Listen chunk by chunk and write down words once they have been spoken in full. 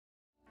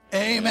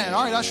Amen.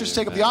 All right, ushers,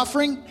 take up the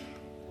offering.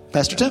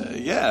 Pastor Tim?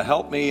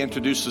 Help me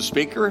introduce the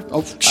speaker.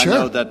 Oh, sure. I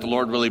know that the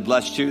Lord really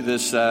blessed you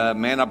this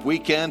Man Up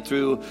weekend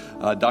through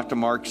Dr.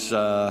 Mark's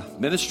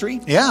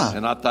ministry. Yeah.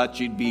 And I thought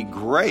you'd be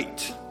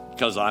great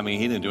because,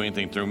 he didn't do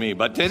anything through me.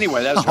 But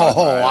anyway, that's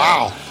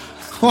wow.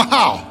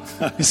 Wow.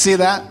 You see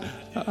that?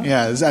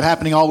 Yeah. Is that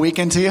happening all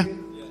weekend to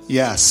you?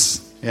 Yes.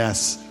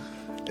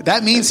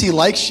 That means he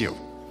likes you.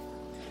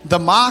 The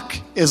mock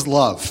is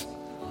love.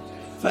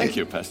 Thank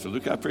you, Pastor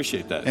Luke. I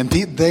appreciate that. And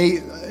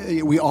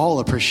we all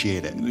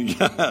appreciate it.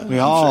 We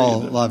all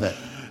love it.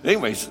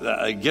 Anyways,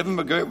 give him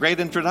a great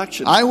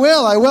introduction. I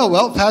will.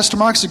 Well, Pastor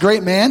Mark's a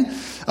great man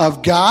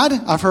of God.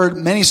 I've heard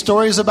many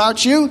stories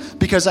about you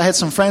because I had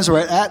some friends who were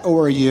at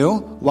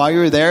ORU. While you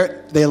were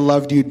there, they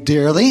loved you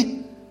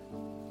dearly.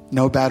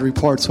 No bad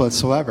reports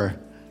whatsoever.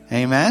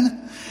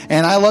 Amen.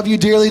 And I love you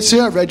dearly too.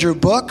 I read your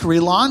book,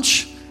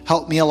 Relaunch.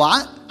 Helped me a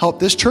lot.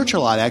 Helped this church a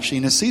lot, actually,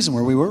 in a season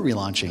where we were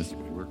relaunching.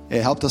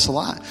 It helped us a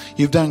lot.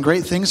 You've done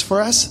great things for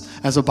us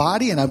as a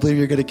body, and I believe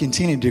you're going to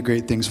continue to do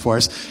great things for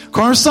us.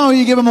 Cornerstone, will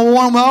you give him a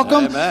warm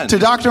welcome? Amen. To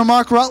Dr.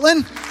 Mark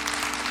Rutland? Praise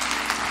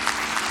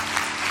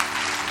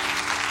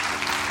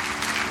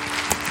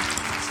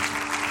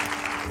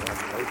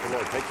the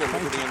Lord. Take your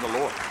liberty in the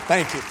Lord.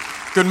 Thank you.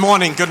 Good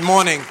morning.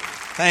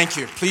 Thank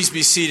you. Please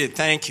be seated.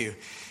 Thank you.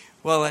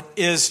 Well, it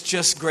is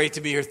just great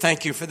to be here.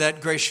 Thank you for that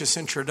gracious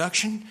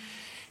introduction.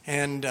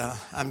 And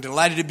I'm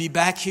delighted to be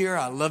back here.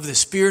 I love the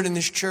spirit in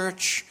this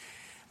church.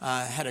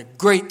 I had a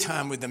great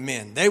time with the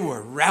men. They were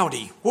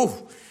rowdy.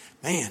 Whoa,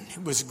 man,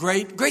 it was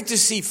great. Great to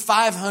see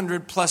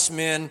 500 plus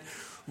men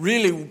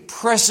really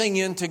pressing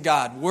into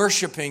God,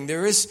 worshiping.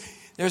 There's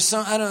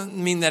some, I don't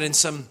mean that in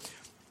some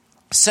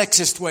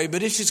sexist way,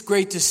 but it's just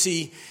great to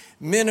see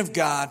men of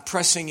God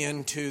pressing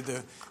into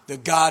the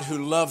God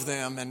who loved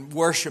them and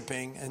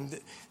worshiping. And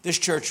this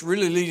church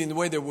really leading the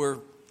way. There were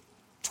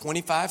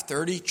 25,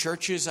 30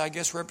 churches, I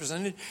guess,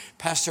 represented.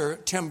 Pastor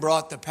Tim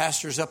brought the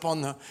pastors up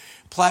on the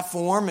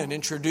platform and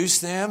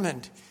introduced them.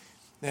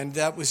 And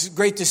that was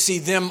great to see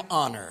them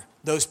honor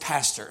those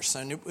pastors.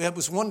 And it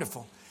was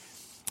wonderful.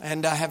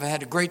 And I have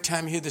had a great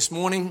time here this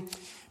morning.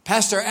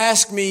 Pastor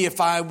asked me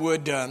if I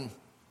would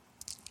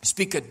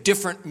speak a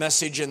different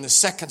message in the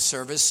second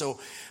service. So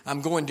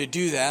I'm going to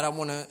do that. I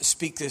want to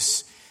speak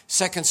this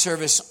second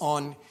service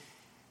on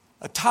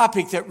a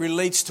topic that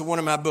relates to one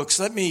of my books.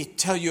 Let me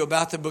tell you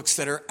about the books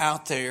that are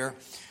out there.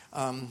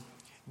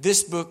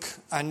 This book,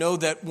 I know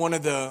that one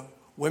of the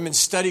women's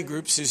study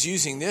groups is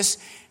using this,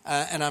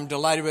 and I'm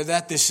delighted with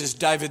that. This is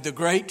David the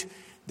Great.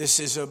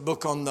 This is a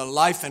book on the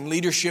life and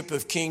leadership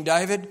of King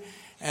David,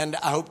 and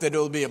I hope that it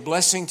will be a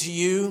blessing to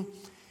you.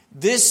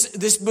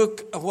 This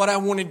book, what I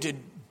wanted to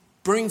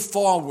bring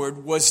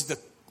forward was the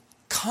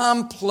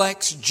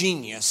complex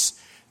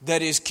genius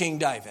that is King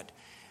David.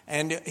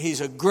 And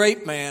he's a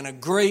great man, a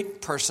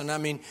great person. I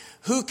mean,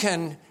 who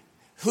can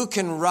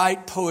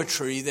write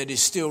poetry that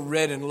is still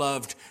read and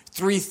loved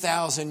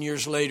 3,000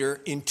 years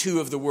later in two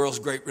of the world's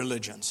great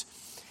religions?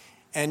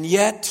 And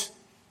yet,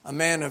 a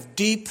man of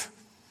deep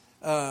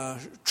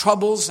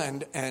troubles,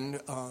 and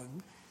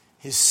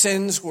his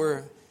sins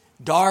were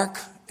dark,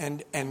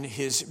 and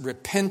his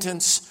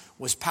repentance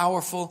was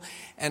powerful.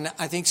 And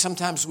I think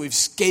sometimes we've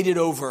skated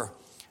over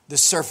the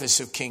surface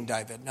of King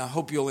David. And I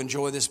hope you'll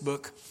enjoy this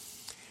book.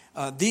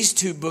 These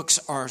two books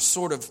are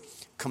sort of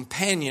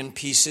companion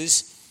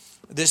pieces.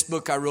 This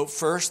book I wrote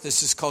first.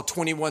 This is called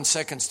 21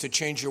 Seconds to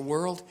Change Your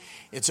World.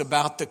 It's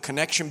about the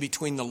connection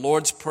between the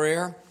Lord's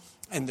Prayer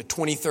and the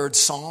 23rd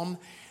Psalm.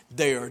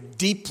 They are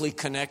deeply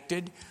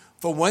connected.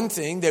 For one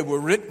thing, they were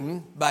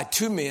written by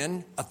two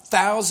men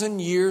 1,000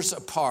 years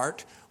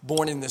apart,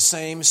 born in the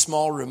same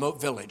small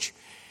remote village.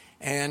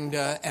 And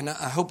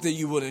I hope that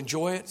you will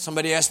enjoy it.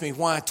 Somebody asked me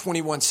why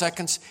 21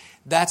 seconds.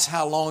 That's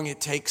how long it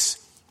takes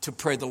to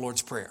pray the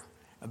Lord's Prayer,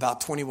 about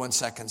 21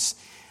 seconds.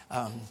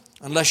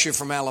 Unless you're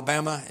from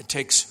Alabama, it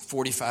takes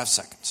 45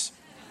 seconds.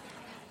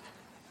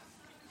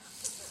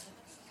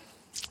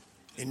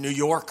 In New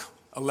York,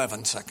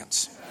 11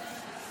 seconds.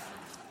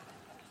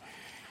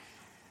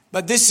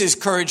 But this is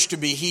Courage to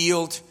be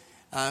Healed.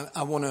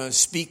 I want to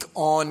speak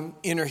on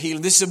inner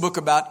healing. This is a book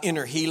about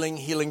inner healing,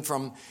 healing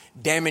from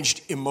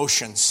damaged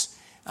emotions.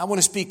 I want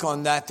to speak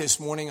on that this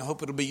morning. I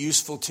hope it'll be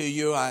useful to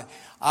you.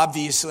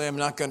 Obviously, I'm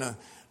not going to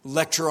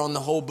lecture on the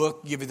whole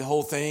book, give you the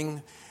whole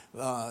thing.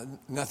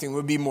 Nothing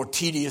would be more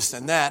tedious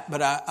than that,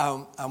 but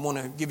I want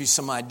to give you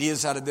some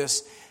ideas out of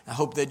this. I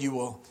hope that you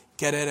will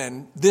get it.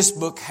 And this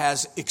book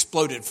has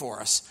exploded for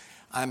us.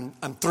 I'm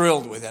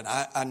thrilled with it.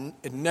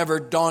 It never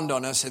dawned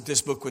on us that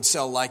this book would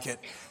sell like it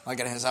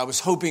has. I was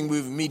hoping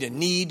we would meet a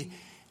need,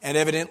 and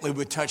evidently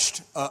we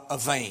touched a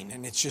vein,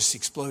 and it's just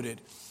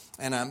exploded.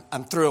 And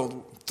I'm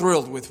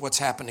thrilled with what's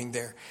happening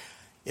there.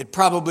 It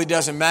probably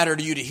doesn't matter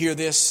to you to hear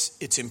this.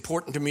 It's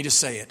important to me to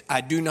say it.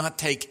 I do not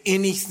take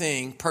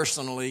anything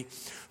personally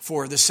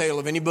for the sale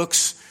of any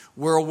books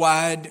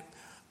worldwide.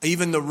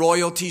 Even the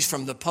royalties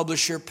from the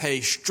publisher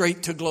pay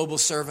straight to global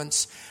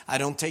servants. I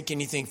don't take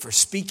anything for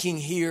speaking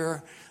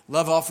here,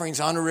 love offerings,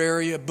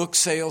 honoraria, book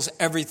sales,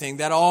 everything.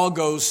 That all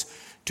goes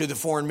to the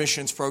foreign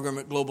missions program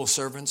at Global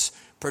Servants,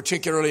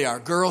 particularly our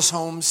girls'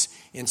 homes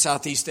in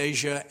Southeast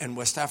Asia and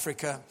West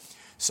Africa.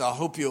 So I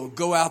hope you'll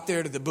go out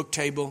there to the book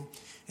table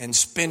and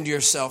spend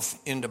yourself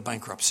into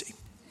bankruptcy.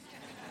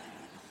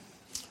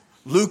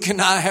 Luke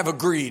and I have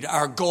agreed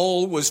our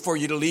goal was for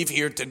you to leave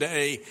here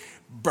today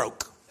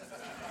broke.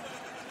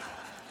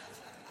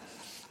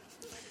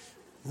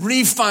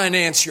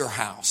 Refinance your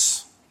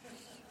house.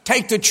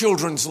 Take the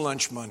children's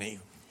lunch money.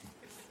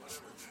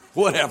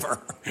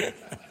 Whatever.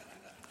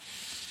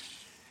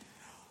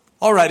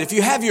 All right, if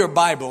you have your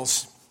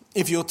Bibles,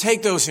 if you'll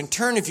take those and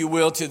turn, if you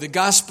will, to the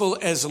Gospel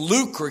as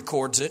Luke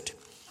records it,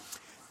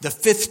 the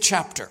 5th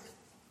chapter.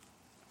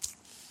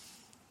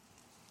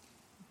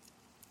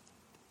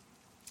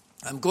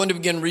 I'm going to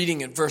begin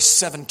reading at verse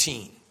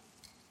 17.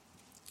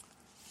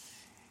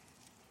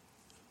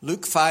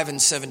 Luke 5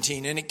 and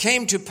 17. And it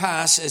came to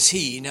pass as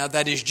he, now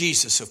that is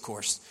Jesus, of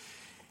course.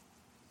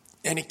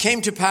 And it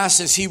came to pass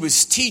as he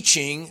was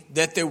teaching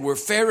that there were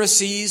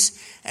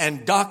Pharisees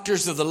and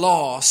doctors of the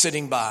law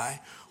sitting by,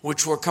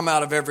 which were come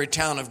out of every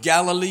town of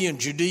Galilee and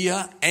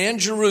Judea and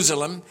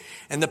Jerusalem,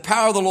 and the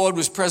power of the Lord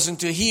was present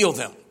to heal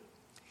them.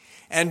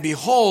 And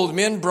behold,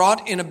 men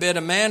brought in a bed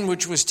a man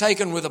which was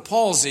taken with a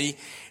palsy,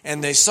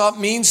 and they sought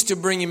means to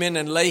bring him in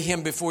and lay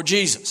him before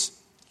Jesus.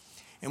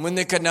 And when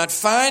they could not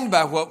find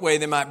by what way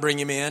they might bring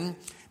him in,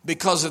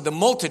 because of the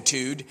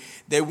multitude,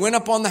 they went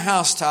up on the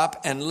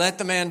housetop and let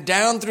the man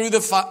down through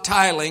the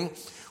tiling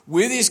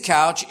with his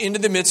couch into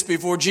the midst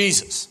before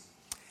Jesus.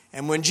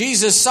 And when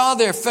Jesus saw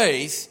their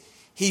faith,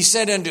 he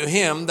said unto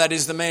him, that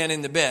is the man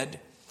in the bed,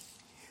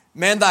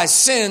 Man, thy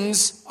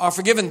sins are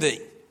forgiven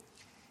thee.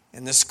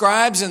 And the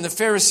scribes and the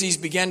Pharisees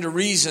began to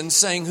reason,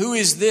 saying, Who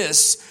is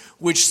this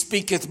which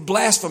speaketh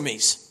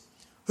blasphemies?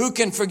 Who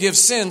can forgive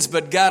sins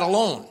but God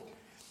alone?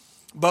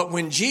 But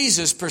when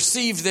Jesus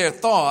perceived their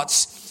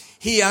thoughts,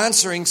 he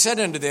answering said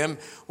unto them,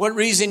 What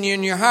reason ye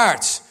in your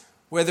hearts?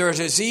 Whether it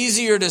is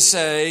easier to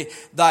say,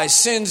 Thy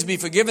sins be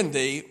forgiven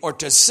thee, or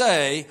to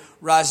say,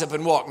 Rise up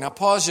and walk. Now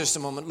pause just a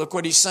moment. Look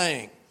what he's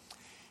saying.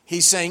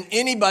 He's saying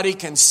anybody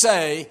can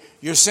say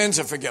your sins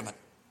are forgiven.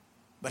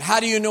 But how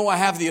do you know I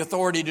have the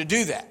authority to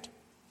do that?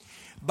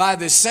 By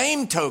the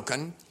same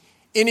token,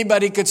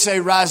 anybody could say,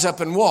 Rise up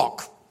and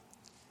walk.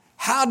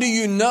 How do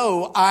you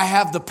know I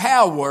have the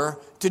power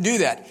to do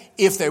that?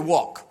 If they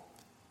walk.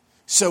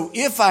 So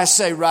if I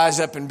say rise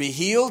up and be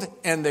healed,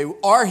 and they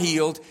are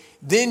healed,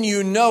 then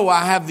you know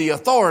I have the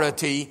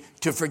authority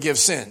to forgive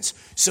sins.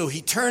 So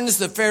he turns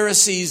the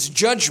Pharisees'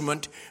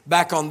 judgment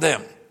back on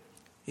them.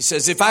 He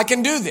says, if I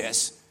can do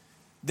this,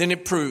 then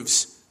it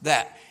proves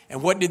that.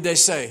 And what did they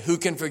say? Who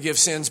can forgive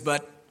sins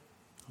but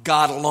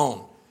God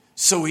alone?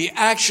 So he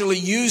actually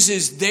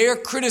uses their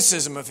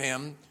criticism of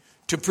him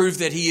to prove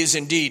that he is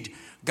indeed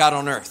God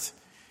on earth.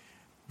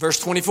 Verse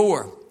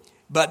 24.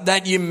 But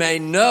that ye may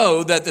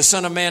know that the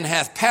Son of Man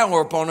hath power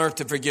upon earth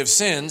to forgive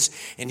sins.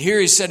 And here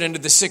he said unto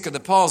the sick of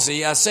the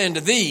palsy, I say unto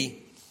thee,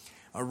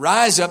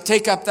 arise up,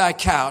 take up thy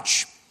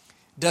couch.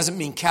 Doesn't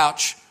mean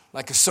couch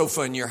like a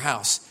sofa in your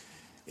house.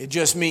 It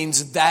just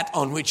means that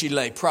on which he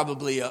lay,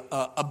 probably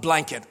a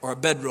blanket or a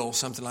bedroll,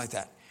 something like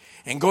that.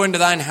 And go into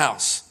thine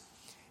house.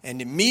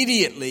 And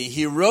immediately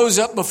he rose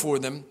up before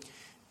them,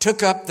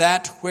 took up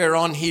that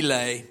whereon he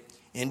lay,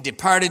 and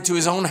departed to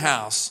his own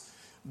house,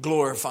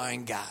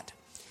 glorifying God.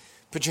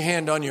 Put your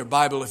hand on your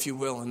Bible, if you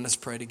will, and let's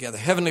pray together.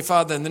 Heavenly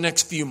Father, in the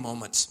next few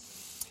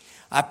moments,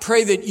 I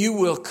pray that you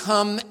will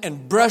come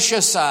and brush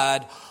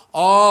aside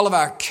all of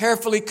our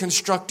carefully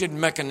constructed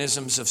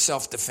mechanisms of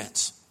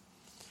self-defense.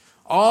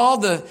 All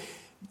the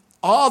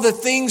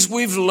things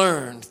we've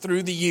learned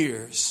through the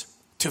years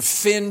to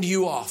fend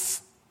you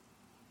off,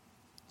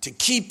 to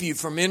keep you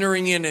from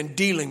entering in and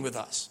dealing with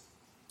us.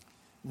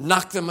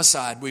 Knock them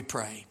aside, we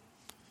pray.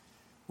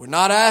 We're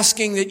not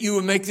asking that you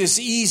will make this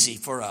easy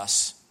for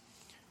us.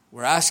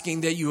 We're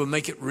asking that you will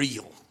make it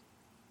real.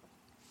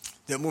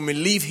 That when we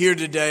leave here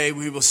today,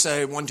 we will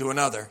say one to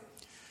another,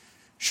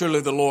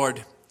 surely the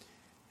Lord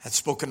hath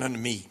spoken unto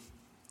me.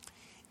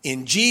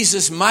 In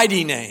Jesus'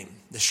 mighty name,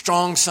 the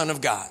strong Son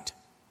of God.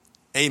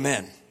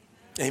 Amen.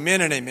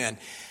 Amen and amen.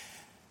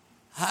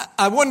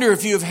 I wonder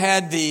if you've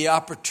had the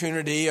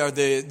opportunity or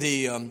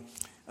the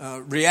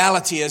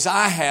reality, as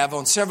I have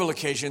on several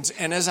occasions,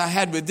 and as I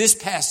had with this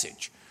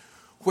passage,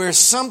 where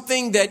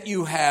something that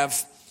you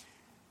have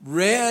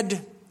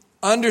read,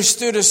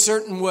 understood a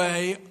certain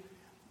way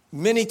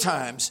many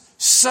times,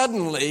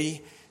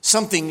 suddenly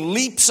something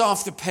leaps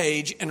off the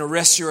page and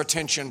arrests your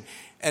attention,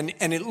 and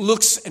it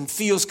looks and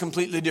feels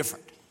completely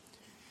different.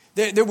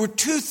 There were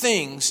two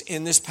things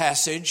in this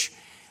passage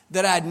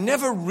that I'd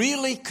never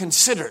really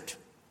considered.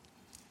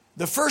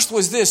 The first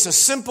was this, a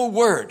simple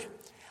word.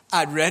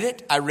 I read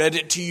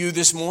it to you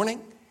this morning,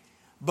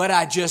 but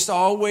I just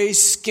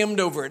always skimmed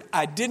over it.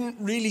 I didn't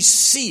really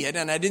see it,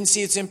 and I didn't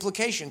see its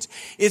implications.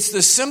 It's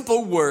the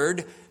simple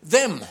word,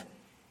 them.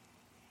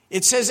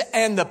 It says,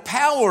 and the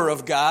power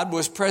of God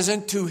was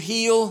present to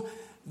heal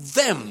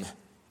them.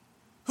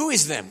 Who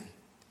is them?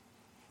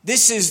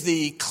 This is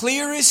the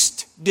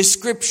clearest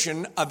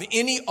description of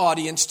any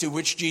audience to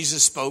which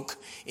Jesus spoke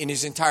in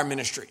his entire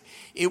ministry.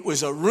 It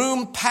was a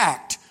room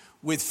packed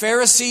with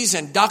Pharisees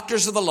and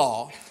doctors of the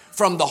law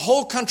from the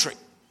whole country.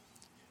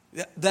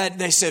 That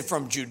they said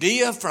from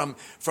Judea, from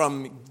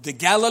the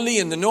Galilee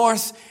in the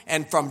north,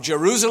 and from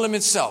Jerusalem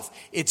itself.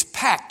 It's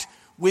packed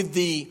with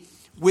the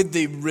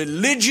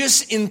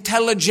religious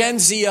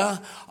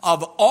intelligentsia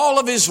of all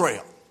of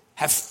Israel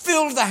have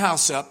filled the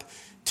house up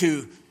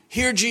to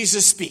hear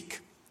Jesus speak.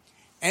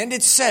 And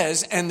it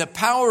says, and the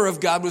power of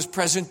God was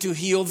present to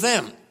heal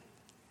them.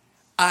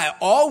 I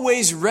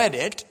always read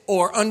it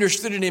or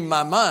understood it in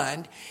my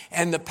mind,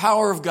 and the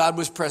power of God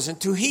was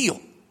present to heal.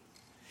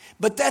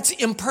 But that's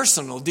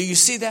impersonal. Do you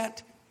see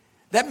that?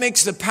 That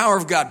makes the power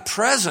of God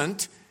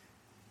present,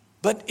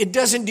 but it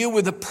doesn't deal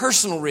with the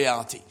personal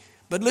reality.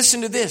 But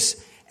listen to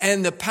this.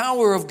 And the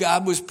power of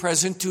God was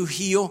present to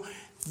heal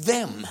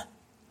them.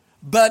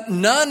 But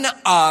none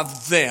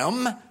of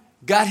them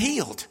got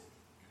healed.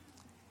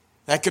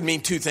 That could mean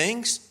two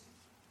things.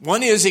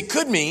 One is it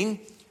could mean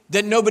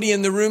that nobody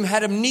in the room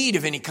had a need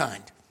of any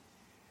kind.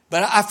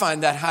 But I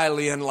find that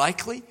highly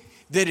unlikely.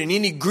 That in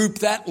any group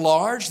that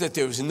large, that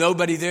there was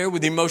nobody there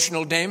with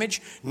emotional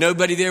damage,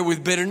 nobody there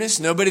with bitterness,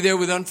 nobody there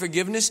with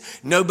unforgiveness,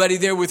 nobody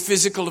there with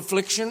physical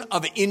affliction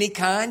of any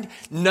kind.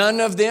 None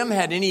of them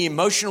had any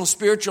emotional,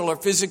 spiritual, or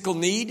physical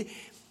need.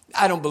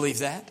 I don't believe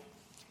that.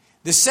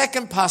 The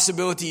second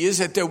possibility is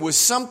that there was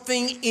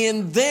something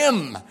in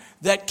them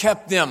that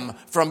kept them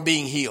from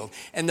being healed.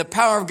 And the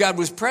power of God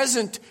was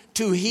present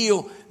to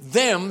heal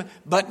them,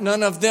 but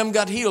none of them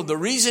got healed. The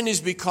reason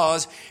is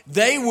because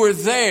they were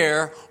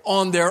there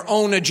on their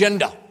own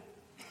agenda.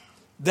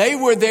 They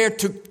were there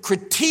to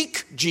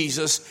critique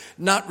Jesus,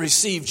 not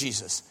receive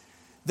Jesus.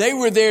 They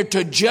were there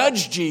to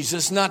judge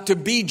Jesus, not to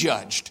be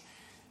judged.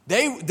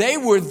 They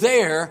were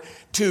there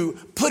to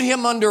put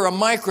him under a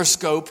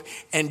microscope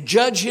and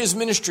judge his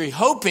ministry,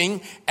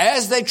 hoping,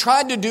 as they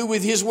tried to do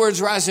with his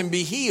words, rise and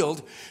be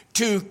healed,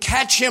 to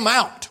catch him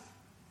out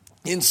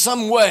in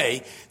some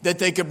way that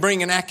they could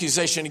bring an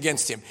accusation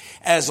against him.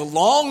 As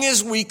long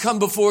as we come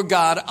before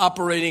God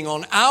operating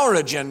on our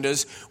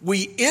agendas,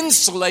 we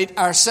insulate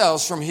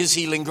ourselves from his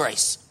healing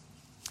grace.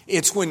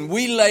 It's when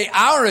we lay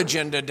our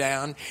agenda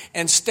down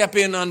and step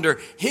in under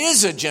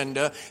his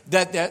agenda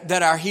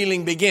that our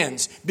healing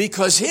begins,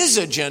 because his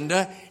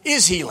agenda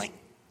is healing.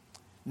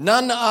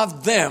 None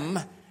of them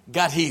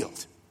got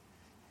healed.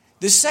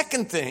 The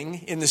second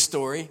thing in the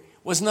story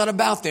was not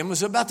about them. It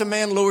was about the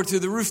man lowered through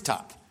the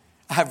rooftop.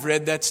 I've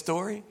read that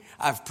story.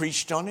 I've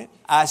preached on it.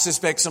 I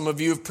suspect some of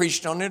you have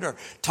preached on it or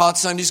taught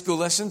Sunday school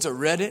lessons or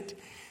read it.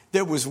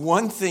 There was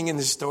one thing in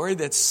the story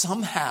that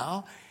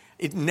somehow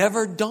it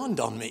never dawned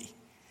on me.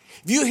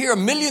 If you hear a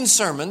million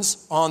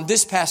sermons on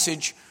this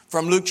passage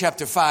from Luke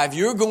chapter 5,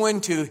 you're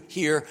going to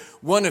hear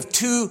one of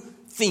two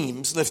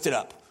themes lifted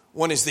up.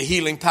 One is the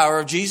healing power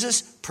of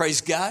Jesus.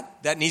 Praise God.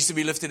 That needs to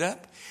be lifted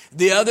up.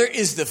 The other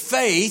is the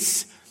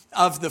faith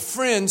of the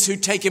friends who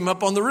take him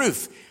up on the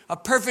roof. A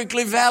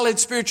perfectly valid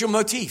spiritual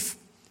motif.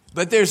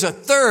 But there's a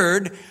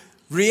third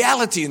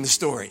reality in the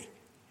story.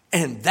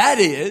 And that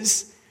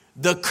is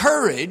the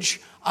courage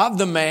of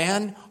the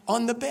man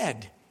on the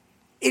bed.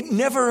 It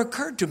never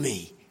occurred to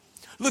me.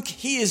 Look,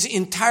 he is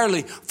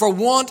entirely, for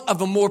want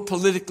of a more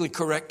politically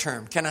correct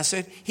term, can I say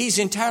it? He's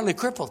entirely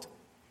crippled.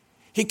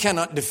 He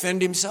cannot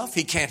defend himself.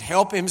 He can't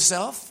help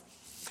himself.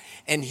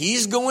 And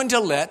he's going to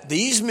let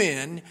these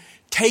men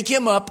take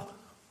him up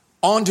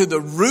onto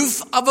the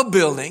roof of a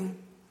building,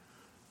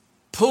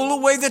 pull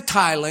away the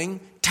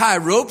tiling, tie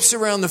ropes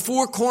around the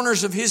four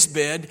corners of his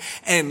bed,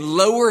 and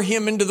lower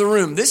him into the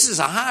room. This is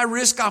a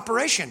high-risk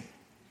operation.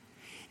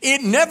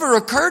 It never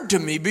occurred to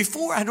me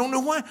before. I don't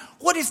know why.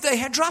 What if they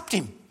had dropped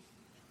him?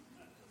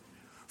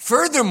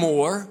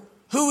 Furthermore,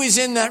 who is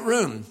in that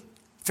room?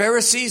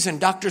 Pharisees and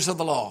doctors of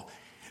the law.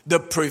 The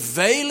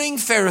prevailing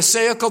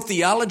Pharisaical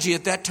theology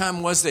at that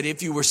time was that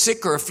if you were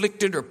sick or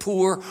afflicted or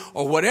poor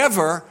or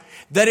whatever,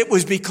 that it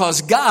was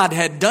because God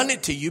had done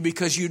it to you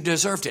because you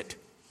deserved it.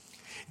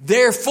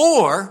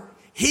 Therefore,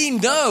 he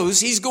knows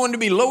he's going to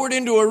be lowered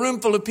into a room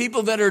full of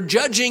people that are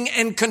judging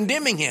and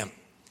condemning him.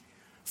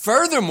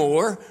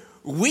 Furthermore,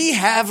 we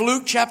have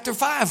Luke chapter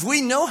 5.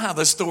 We know how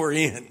the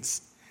story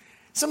ends.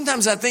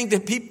 Sometimes I think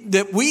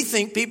that we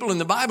think people in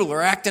the Bible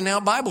are acting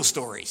out Bible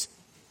stories.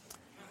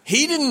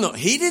 He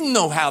didn't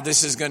know how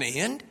this is going to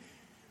end.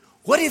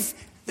 What if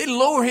they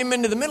lower him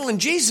into the middle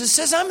and Jesus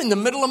says, I'm in the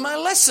middle of my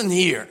lesson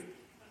here.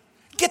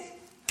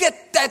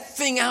 Get that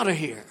thing out of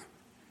here.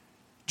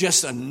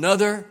 Just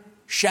another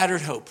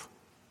shattered hope.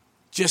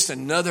 Just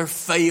another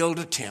failed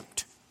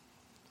attempt.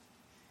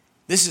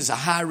 This is a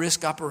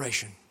high-risk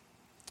operation.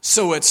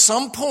 So at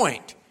some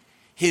point,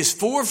 his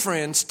four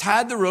friends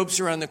tied the ropes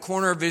around the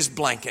corner of his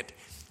blanket,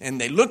 and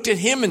they looked at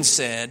him and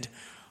said,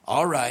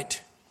 all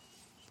right,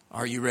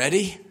 are you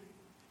ready?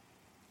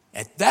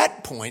 At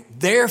that point,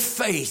 their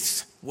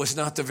faith was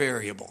not the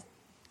variable.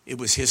 It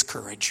was his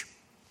courage.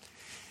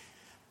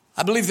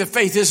 I believe that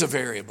faith is a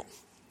variable,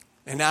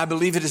 and I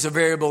believe it is a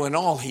variable in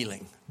all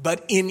healing.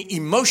 But in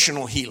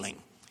emotional healing,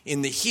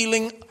 in the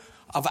healing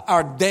of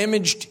our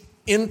damaged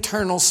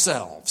internal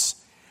selves,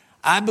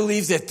 I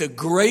believe that the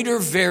greater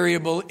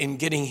variable in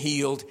getting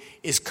healed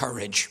is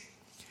courage.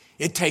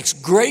 It takes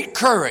great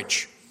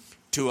courage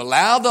to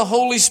allow the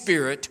Holy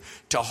Spirit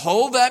to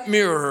hold that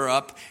mirror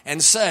up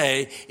and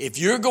say, if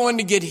you're going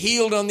to get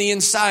healed on the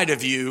inside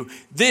of you,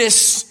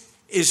 this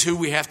is who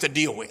we have to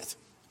deal with.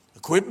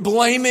 Quit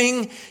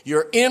blaming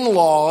your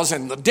in-laws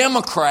and the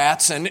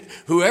Democrats and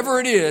whoever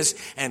it is,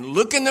 and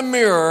look in the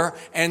mirror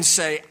and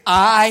say,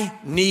 I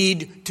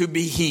need to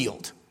be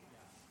healed.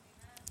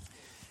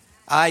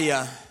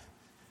 I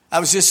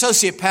was the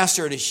associate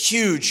pastor at a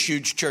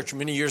huge church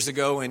many years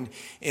ago in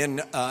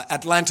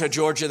Atlanta,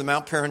 Georgia, the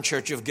Mount Perrin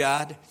Church of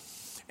God.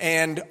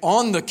 And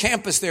on the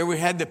campus there, we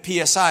had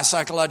the PSI,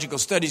 Psychological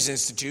Studies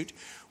Institute,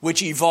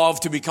 which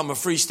evolved to become a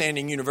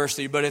freestanding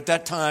university. But at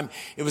that time,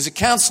 it was a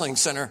counseling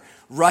center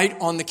right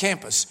on the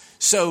campus.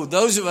 So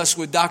those of us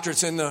with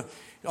doctorates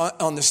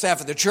on the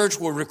staff of the church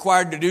were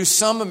required to do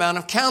some amount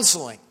of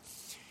counseling.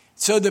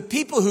 So the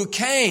people who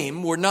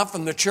came were not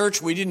from the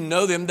church. We didn't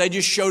know them. They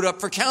just showed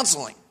up for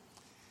counseling.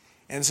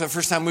 And so the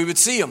first time we would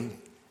see them,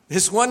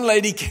 this one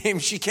lady came.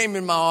 She came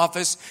in my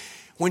office.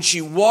 When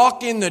she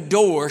walked in the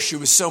door, she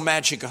was so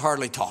mad she could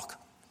hardly talk.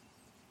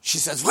 She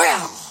says,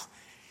 well,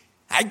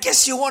 I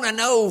guess you want to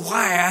know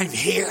why I'm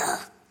here.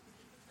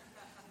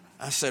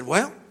 I said,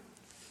 well,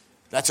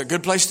 that's a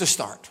good place to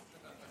start.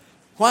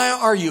 Why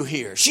are you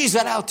here? She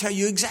said, I'll tell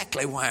you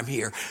exactly why I'm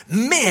here.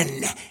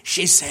 Men,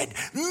 she said,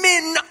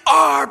 men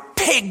are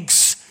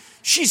pigs.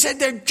 She said,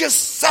 they're just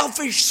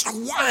selfish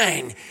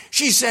swine.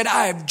 She said,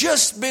 I've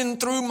just been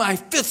through my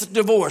 5th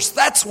divorce.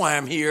 That's why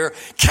I'm here.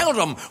 Count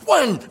them.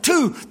 1,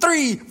 2,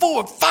 3,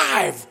 4,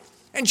 5.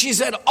 And she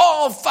said,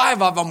 all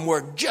 5 of them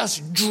were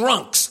just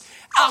drunks,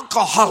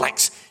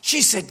 alcoholics.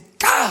 She said,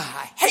 God,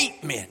 I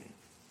hate men.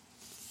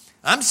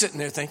 I'm sitting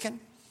there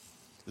thinking,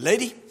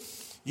 lady,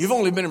 you've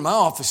only been in my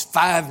office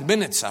 5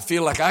 minutes. I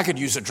feel like I could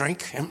use a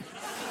drink.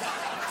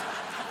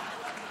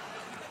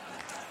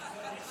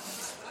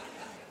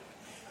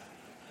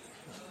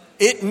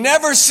 It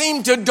never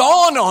seemed to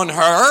dawn on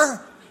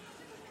her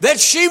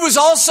that she was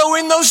also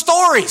in those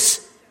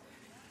stories.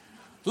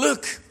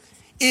 Look,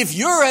 if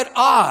you're at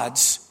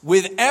odds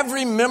with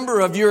every member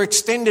of your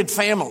extended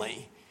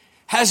family,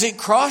 has it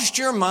crossed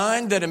your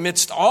mind that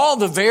amidst all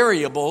the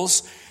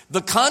variables, the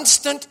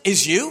constant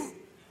is you?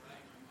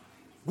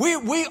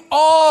 We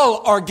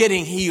all are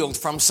getting healed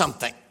from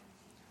something.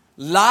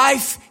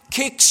 Life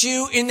kicks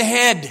you in the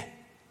head.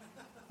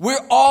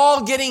 We're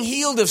all getting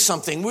healed of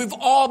something. We've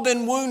all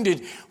been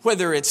wounded,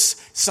 whether it's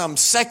some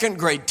 2nd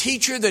grade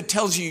teacher that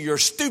tells you you're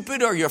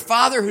stupid, or your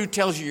father who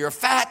tells you you're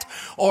fat,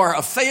 or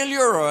a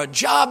failure, or a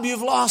job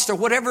you've lost, or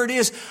whatever it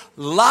is.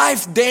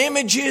 Life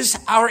damages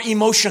our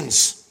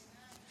emotions.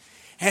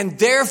 And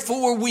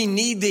therefore, we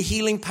need the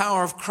healing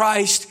power of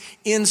Christ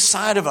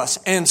inside of us.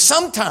 And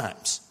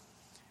sometimes,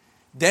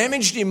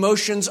 damaged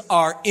emotions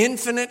are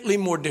infinitely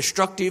more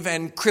destructive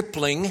and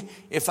crippling,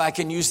 if I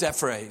can use that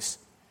phrase,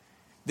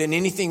 than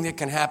anything that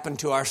can happen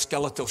to our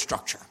skeletal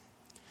structure.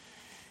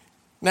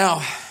 Now,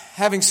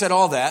 having said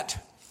all that,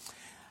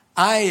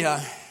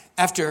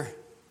 after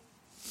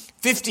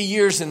 50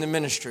 years in the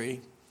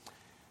ministry,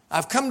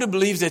 I've come to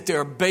believe that there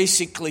are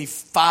basically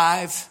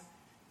 5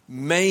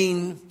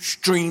 main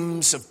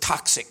streams of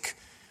toxic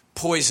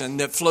poison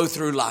that flow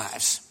through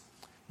lives.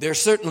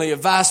 There's certainly a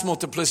vast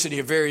multiplicity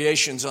of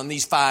variations on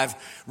these 5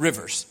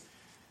 rivers.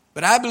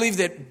 But I believe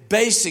that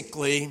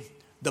basically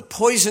the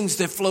poisons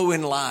that flow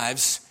in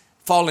lives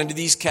fall into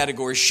these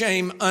categories: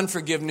 shame,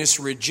 unforgiveness,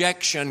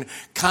 rejection,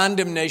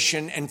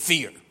 condemnation, and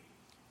fear.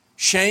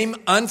 Shame,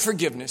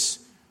 unforgiveness,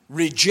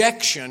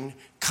 rejection,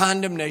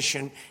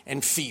 condemnation,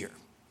 and fear.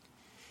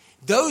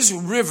 Those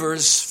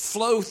rivers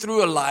flow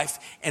through a life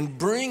and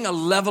bring a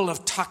level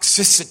of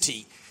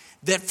toxicity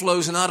that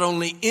flows not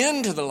only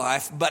into the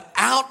life, but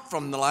out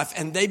from the life,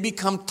 and they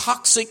become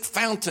toxic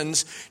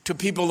fountains to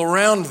people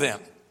around them.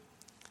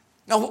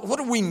 Now, what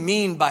do we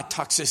mean by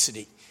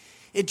toxicity?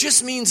 It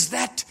just means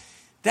that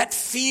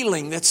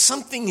feeling that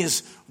something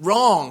is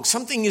wrong,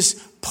 something is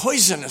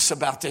poisonous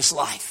about this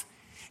life.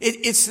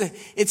 It's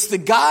the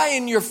guy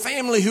in your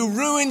family who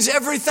ruins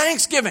every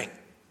Thanksgiving.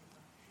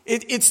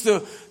 It's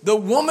the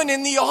woman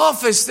in the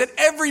office that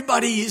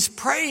everybody is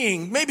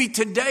praying. Maybe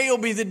today will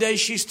be the day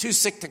she's too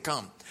sick to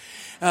come.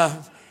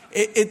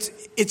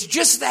 It's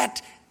just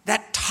that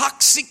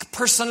toxic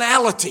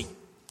personality.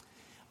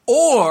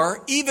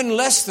 Or even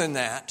less than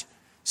that,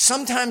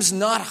 sometimes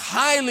not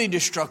highly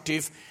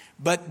destructive,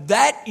 but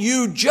that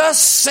you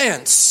just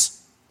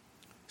sense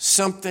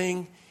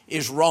something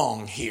is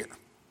wrong here.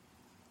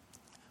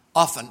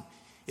 Often,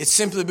 it's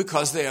simply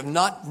because they have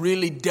not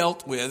really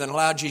dealt with and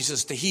allowed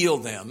Jesus to heal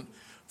them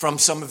from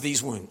some of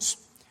these wounds.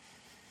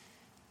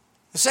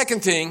 The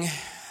second thing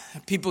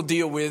people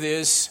deal with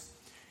is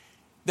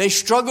they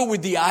struggle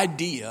with the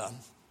idea,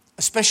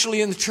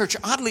 especially in the church.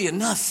 Oddly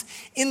enough,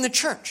 in the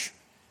church,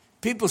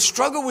 people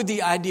struggle with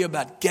the idea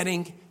about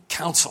getting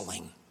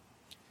counseling.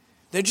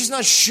 They're just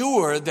not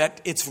sure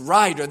that it's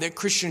right or that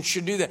Christians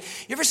should do that.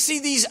 You ever see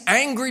these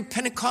angry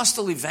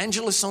Pentecostal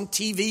evangelists on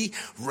TV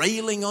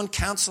railing on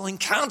counseling?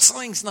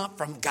 Counseling's not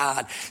from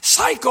God.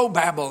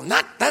 Psychobabble,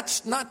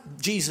 that's not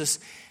Jesus.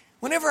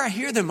 Whenever I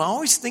hear them, I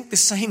always think the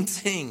same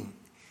thing.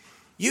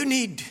 You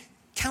need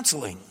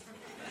counseling.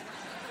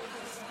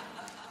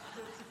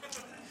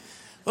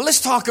 Well,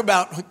 let's talk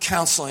about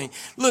counseling.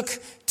 Look,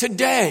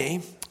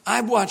 today,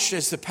 I watched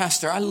as the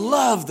pastor, I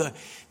love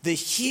the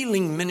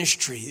healing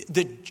ministry,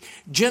 the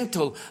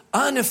gentle,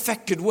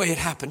 unaffected way it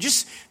happened.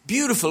 Just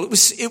beautiful.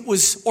 It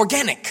was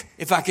organic,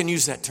 if I can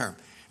use that term.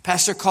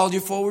 Pastor called you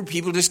forward,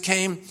 people just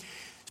came.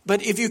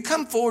 But if you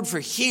come forward for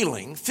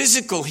healing,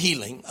 physical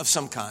healing of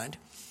some kind,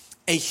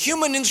 a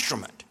human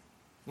instrument,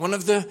 one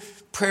of the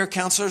prayer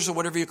counselors or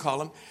whatever you call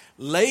them,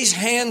 lays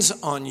hands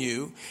on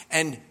you,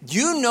 and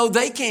you know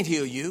they can't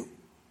heal you.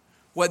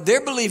 What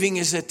they're believing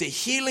is that the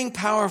healing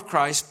power of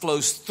Christ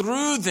flows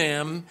through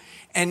them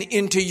and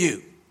into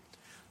you.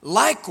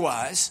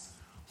 Likewise,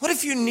 what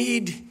if you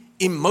need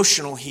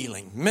emotional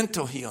healing,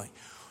 mental healing?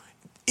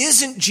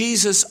 Isn't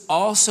Jesus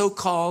also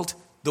called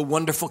the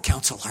Wonderful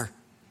Counselor?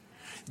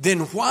 Then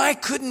why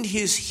couldn't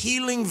his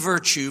healing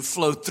virtue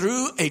flow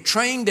through a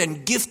trained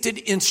and gifted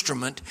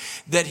instrument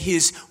that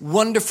his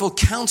wonderful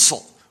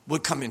counsel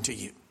would come into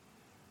you?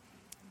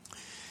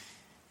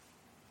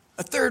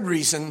 A third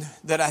reason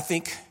that I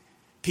think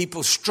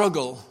people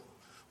struggle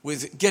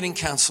with getting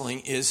counseling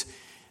is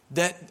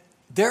that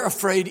they're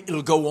afraid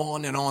it'll go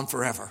on and on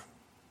forever.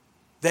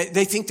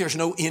 They think there's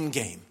no end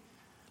game.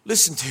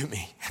 Listen to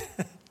me.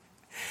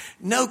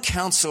 No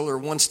counselor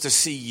wants to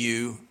see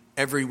you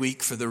every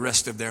week for the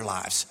rest of their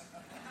lives.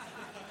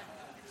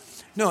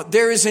 No,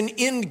 there is an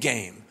end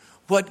game.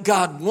 What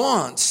God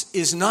wants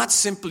is not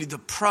simply the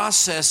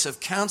process of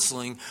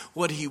counseling.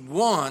 What he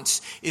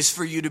wants is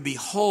for you to be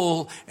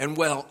whole and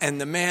well. And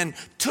the man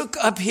took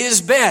up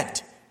his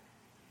bed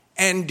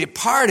and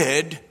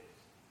departed,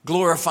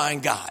 glorifying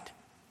God.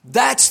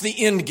 That's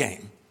the end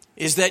game,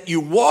 is that you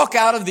walk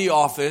out of the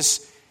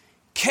office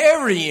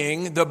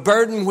carrying the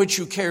burden which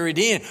carried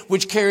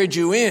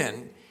you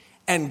in,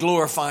 and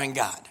glorifying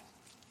God.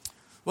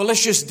 Well,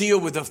 let's just deal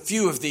with a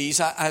few of these.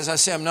 As I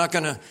say, I'm not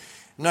going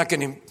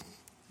to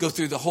go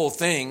through the whole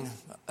thing.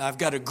 I've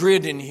got a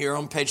grid in here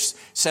on page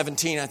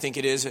 17, I think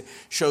it is. It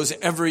shows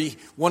every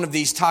one of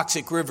these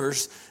toxic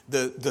rivers,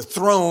 the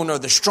throne or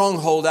the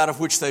stronghold out of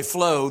which they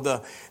flow, the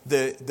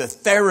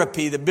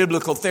therapy, the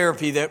biblical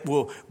therapy that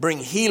will bring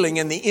healing,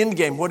 and the end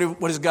game. What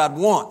does God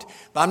want?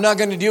 But I'm not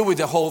going to deal with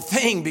the whole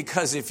thing,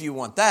 because if you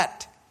want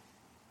that,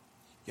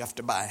 you have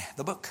to buy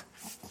the book.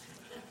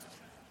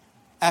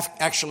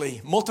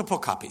 Actually, multiple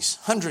copies,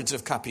 hundreds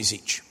of copies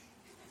each.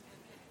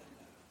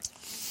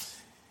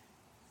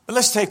 But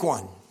let's take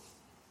one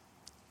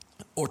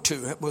or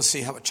two. We'll see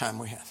how much time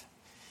we have.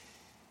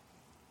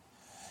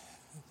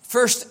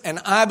 First, and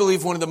I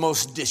believe one of the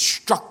most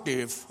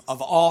destructive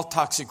of all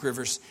toxic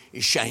rivers,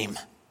 is shame.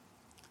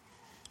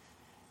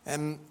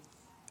 And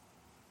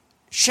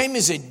shame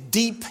is a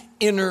deep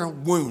inner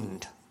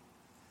wound,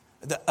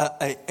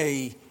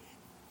 a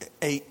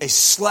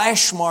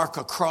slash mark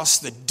across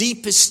the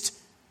deepest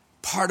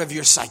part of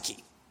your psyche.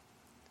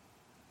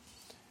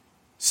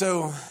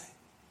 So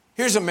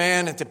here's a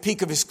man at the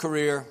peak of his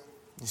career.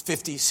 He's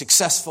 50,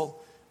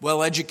 successful,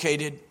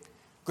 well-educated,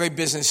 great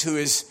business, who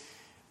is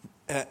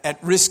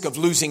at risk of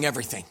losing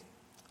everything.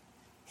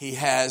 He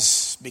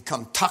has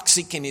become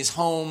toxic in his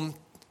home.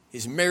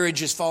 His marriage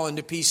has fallen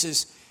to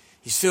pieces.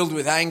 He's filled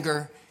with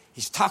anger.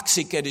 He's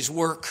toxic at his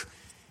work.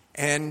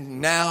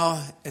 And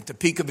now, at the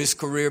peak of his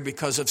career,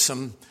 because of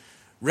some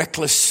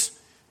reckless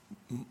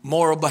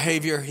moral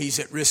behavior, he's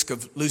at risk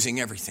of losing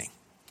everything.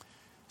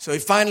 So he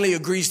finally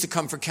agrees to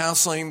come for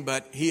counseling,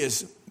 but he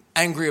is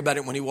angry about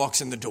it when he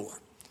walks in the door.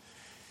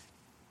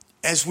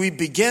 As we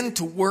begin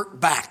to work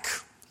back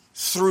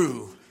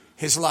through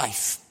his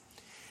life,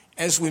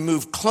 as we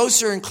move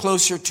closer and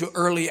closer to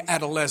early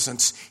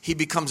adolescence, he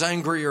becomes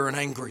angrier and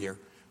angrier,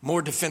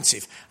 more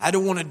defensive. I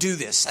don't want to do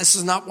this. This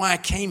is not why I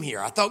came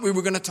here. I thought we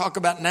were going to talk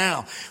about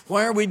now.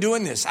 Why are we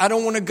doing this? I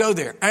don't want to go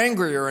there.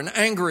 Angrier and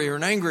angrier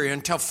and angrier,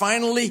 until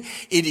finally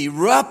it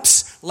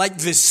erupts like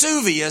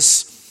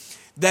Vesuvius,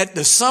 that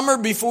the summer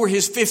before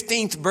his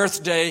 15th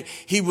birthday,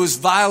 he was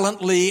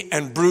violently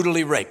and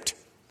brutally raped.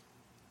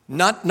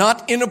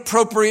 Not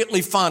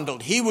inappropriately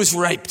fondled. He was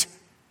raped.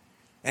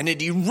 And it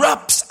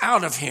erupts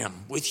out of him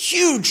with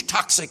huge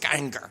toxic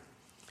anger.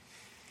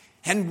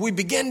 And we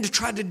begin to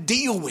try to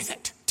deal with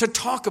it, to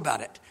talk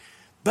about it.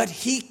 But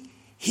he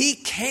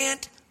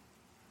can't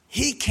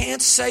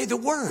say the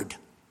word.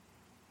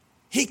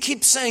 He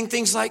keeps saying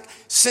things like,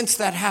 since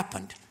that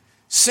happened,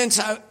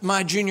 since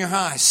my junior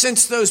high,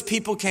 since those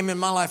people came in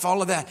my life,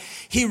 all of that.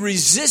 He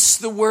resists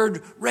the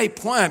word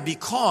rape. Why?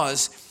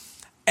 Because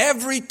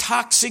every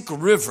toxic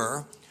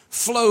river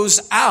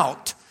flows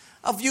out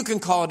of, you can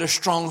call it a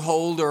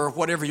stronghold or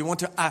whatever you want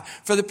to.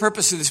 For the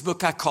purpose of this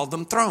book, I call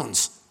them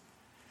thrones.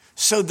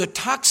 So the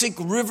toxic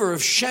river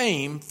of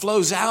shame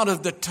flows out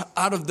of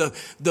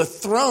the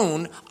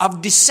throne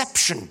of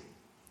deception.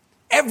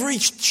 Every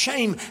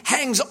shame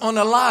hangs on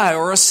a lie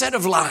or a set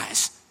of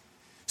lies.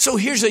 So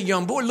here's a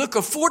young boy. Look, a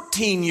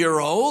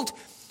 14-year-old,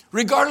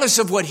 regardless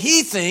of what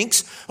he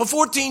thinks, a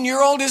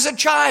 14-year-old is a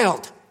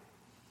child.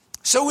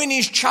 So in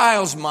his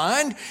child's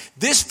mind,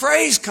 this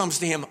phrase comes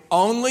to him: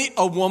 only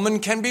a woman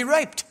can be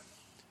raped.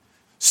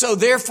 So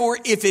therefore,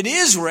 if it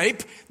is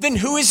rape, then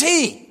who is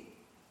he?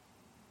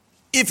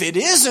 If it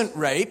isn't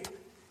rape,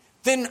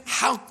 then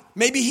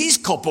maybe he's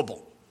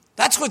culpable.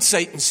 That's what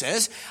Satan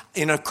says.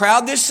 In a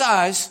crowd this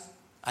size,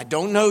 I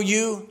don't know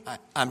you,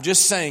 I'm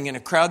just saying, in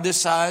a crowd this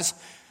size,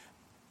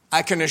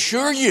 I can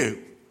assure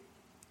you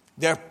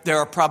there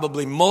are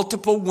probably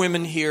multiple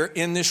women here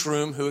in this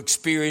room who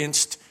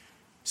experienced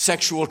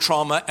sexual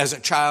trauma as a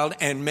child,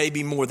 and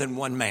maybe more than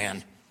one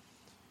man.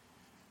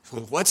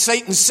 So what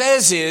Satan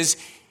says is,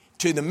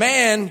 to the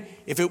man,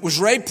 if it was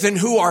rape, then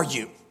who are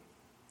you?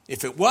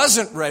 If it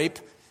wasn't rape,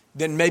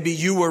 then maybe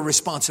you were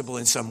responsible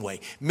in some way.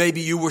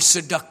 Maybe you were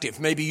seductive.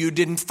 Maybe you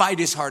didn't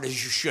fight as hard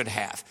as you should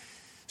have.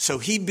 So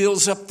he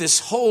builds up this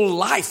whole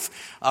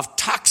life of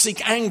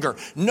toxic anger.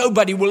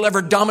 Nobody will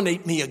ever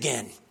dominate me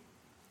again.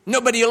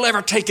 Nobody will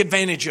ever take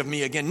advantage of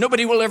me again.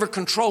 Nobody will ever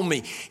control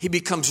me. He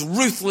becomes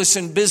ruthless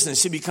in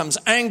business. He becomes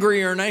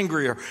angrier and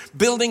angrier,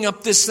 building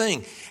up this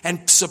thing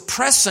and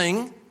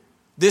suppressing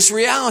this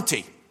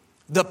reality.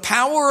 The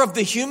power of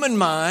the human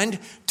mind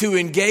to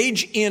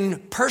engage in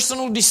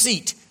personal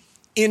deceit,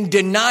 in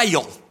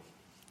denial,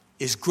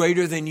 is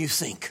greater than you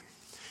think.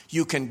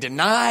 You can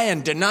deny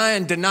and deny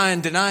and deny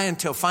and deny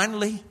until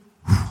finally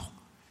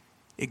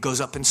it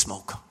goes up in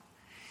smoke.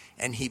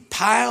 And he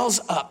piles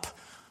up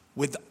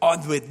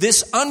with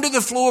this under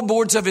the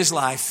floorboards of his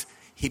life.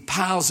 He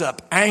piles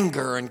up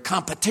anger and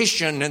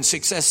competition and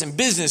success in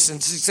business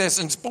and success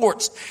in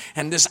sports.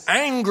 And this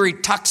angry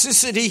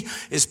toxicity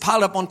is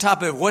piled up on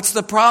top of it. What's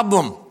the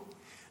problem?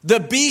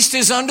 The beast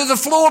is under the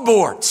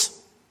floorboards.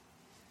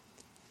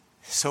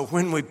 So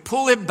when we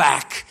pull it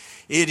back,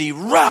 it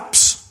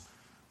erupts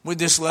with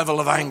this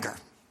level of anger.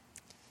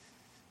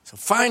 So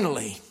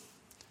finally,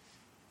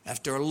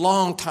 after a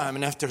long time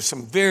and after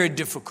some very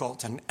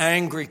difficult and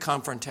angry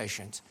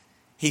confrontations,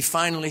 he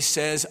finally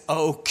says,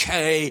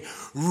 okay,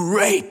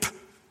 rape.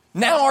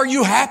 Now are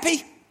you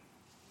happy?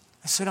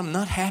 I said, I'm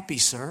not happy,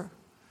 sir.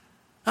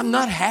 I'm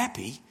not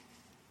happy.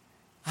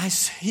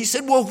 He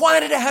said, well, why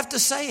did I have to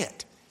say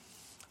it?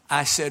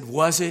 I said,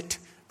 was it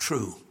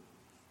true?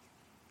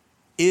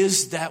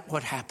 Is that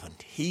what happened?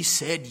 He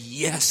said,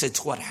 yes,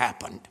 it's what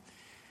happened.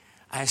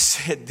 I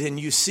said, then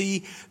you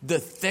see, the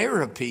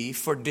therapy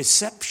for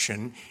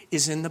deception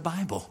is in the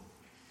Bible.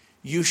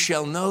 You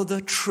shall know the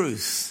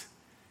truth,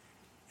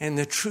 and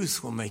the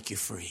truth will make you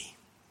free.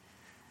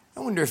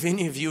 I wonder if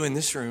any of you in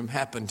this room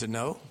happen to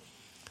know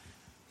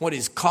what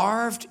is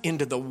carved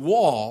into the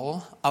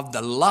wall of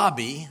the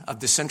lobby of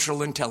the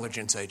Central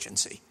Intelligence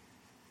Agency.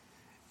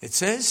 It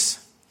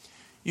says,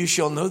 you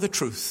shall know the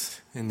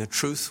truth, and the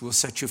truth will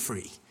set you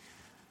free.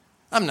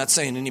 I'm not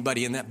saying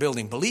anybody in that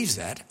building believes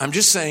that. I'm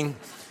just saying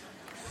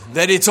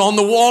that it's on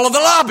the wall of the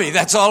lobby.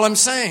 That's all I'm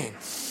saying.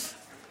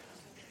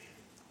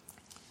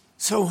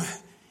 So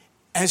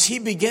as he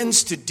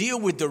begins to deal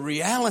with the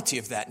reality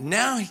of that,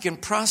 now he can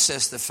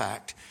process the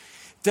fact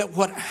that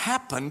what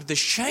happened, the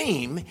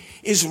shame,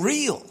 is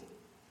real.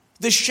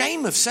 The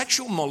shame of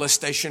sexual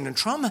molestation and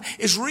trauma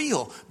is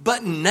real.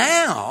 But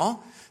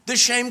now the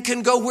shame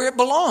can go where it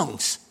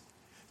belongs.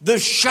 The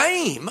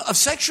shame of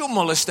sexual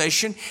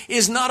molestation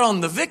is not on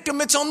the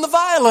victim, it's on the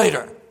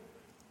violator.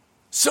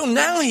 So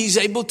now he's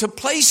able to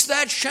place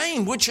that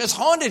shame, which has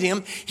haunted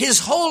him his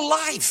whole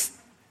life.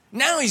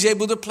 Now he's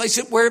able to place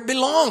it where it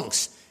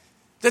belongs.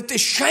 That the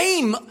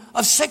shame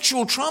of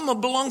sexual trauma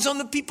belongs on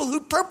the people who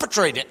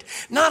perpetrate it,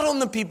 not on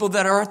the people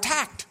that are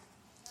attacked.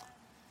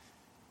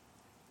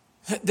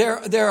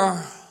 There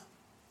are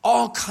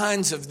all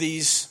kinds of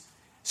these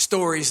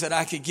stories that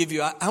I could give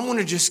you. I want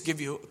to just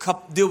give you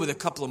deal with a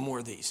couple of more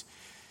of these.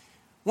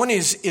 One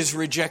is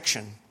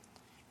rejection.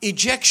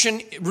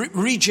 Rejection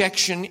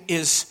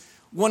is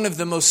one of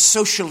the most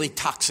socially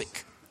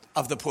toxic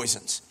of the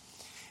poisons.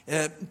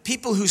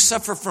 People who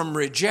suffer from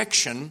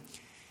rejection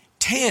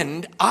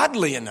tend,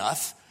 oddly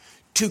enough,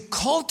 to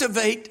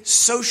cultivate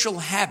social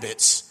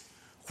habits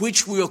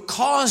which will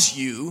cause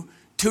you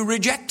to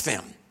reject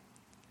them.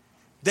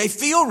 They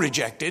feel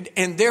rejected,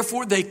 and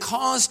therefore they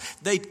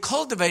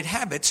cultivate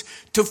habits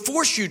to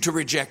force you to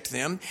reject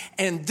them,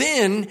 and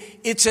then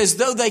it's as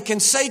though they can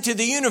say to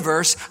the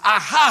universe,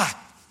 aha,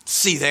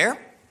 see there?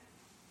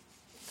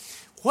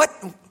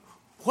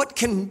 What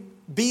can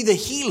be the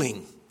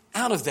healing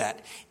out of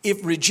that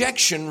if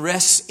rejection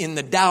rests in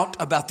the doubt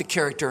about the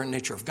character and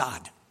nature of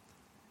God?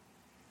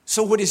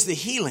 So what is the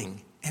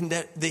healing? And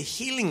the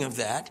healing of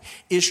that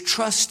is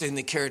trust in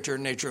the character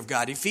and nature of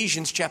God.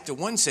 Ephesians chapter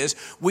 1 says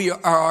we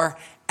are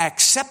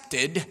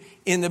accepted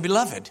in the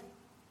beloved.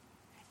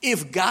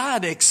 If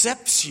God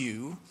accepts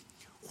you,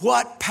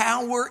 what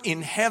power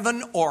in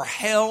heaven or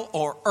hell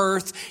or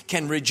earth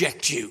can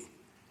reject you?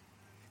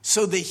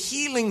 So the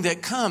healing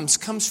that comes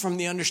from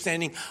the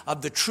understanding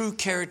of the true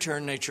character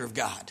and nature of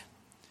God.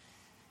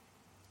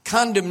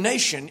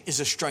 Condemnation is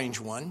a strange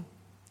one.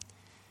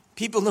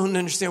 People don't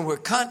understand where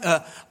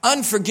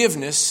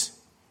unforgiveness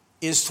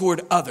is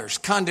toward others.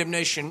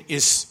 Condemnation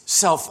is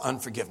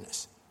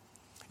self-unforgiveness.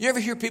 You ever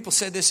hear people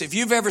say this? If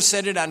you've ever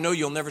said it, I know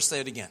you'll never say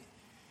it again.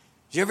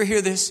 Did you ever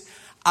hear this?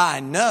 I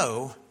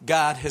know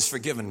God has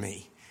forgiven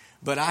me,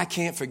 but I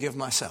can't forgive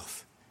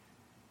myself.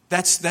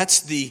 That's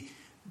the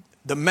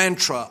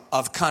mantra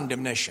of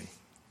condemnation.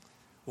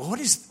 Well,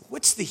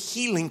 what's the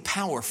healing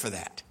power for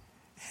that?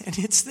 And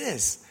it's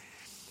this.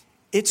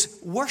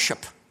 It's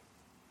worship.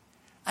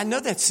 I know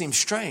that seems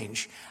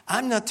strange.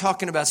 I'm not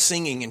talking about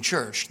singing in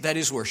church. That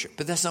is worship,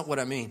 but that's not what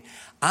I mean.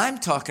 I'm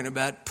talking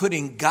about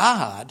putting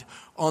God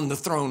on the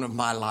throne of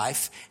my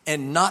life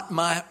and not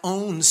my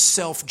own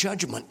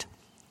self-judgment.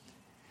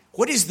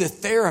 What is the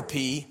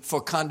therapy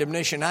for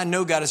condemnation? I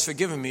know God has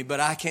forgiven me, but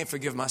I can't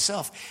forgive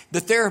myself.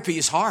 The therapy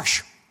is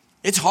harsh.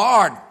 It's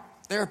hard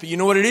therapy. You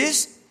know what it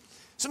is?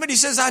 Somebody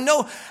says, I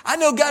know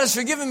God has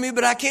forgiven me,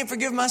 but I can't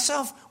forgive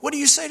myself. What do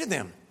you say to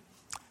them?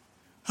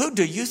 Who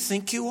do you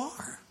think you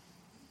are?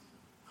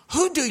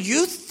 Who do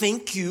you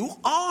think you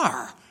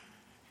are?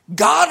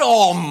 God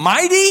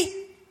Almighty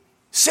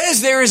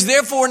says there is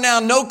therefore now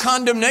no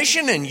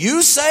condemnation, and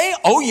you say,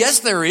 oh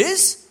yes, there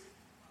is.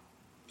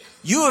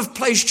 You have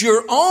placed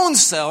your own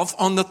self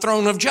on the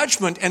throne of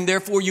judgment, and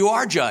therefore you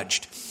are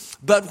judged.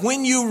 But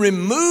when you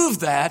remove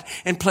that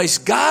and place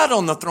God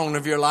on the throne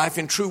of your life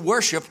in true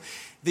worship,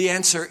 the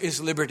answer is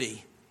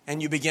liberty.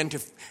 And you begin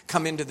to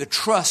come into the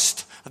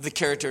trust of the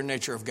character and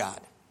nature of God.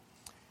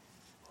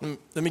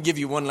 Let me give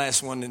you one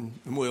last one and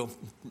we'll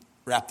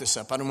wrap this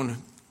up.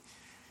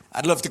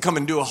 I'd love to come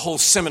and do a whole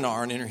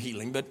seminar on inner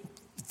healing, but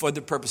for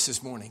the purpose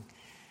this morning.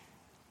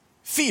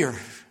 Fear.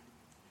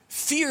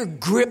 Fear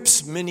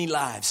grips many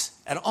lives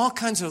at all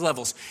kinds of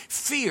levels.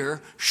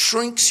 Fear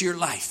shrinks your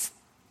life.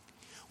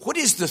 What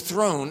is the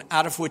throne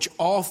out of which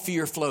all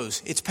fear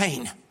flows? It's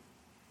pain.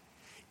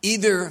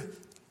 Either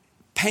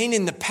pain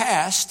in the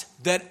past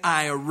that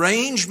I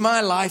arranged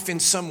my life in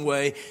some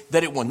way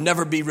that it will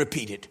never be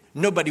repeated.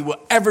 Nobody will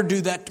ever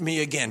do that to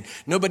me again.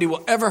 Nobody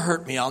will ever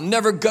hurt me. I'll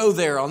never go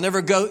there. I'll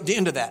never go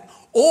into that.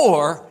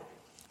 Or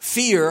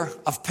fear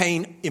of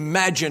pain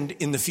imagined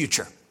in the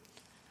future.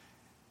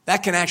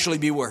 That can actually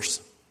be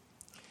worse.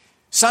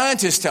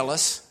 Scientists tell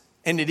us,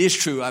 and it is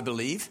true, I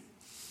believe,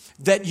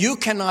 that you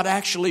cannot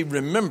actually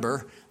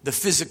remember the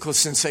physical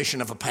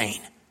sensation of a pain.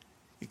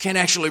 You can't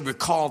actually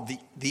recall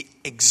the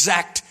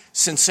exact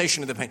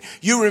sensation of the pain.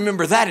 You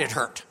remember that it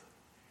hurt.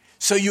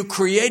 So you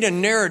create a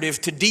narrative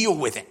to deal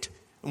with it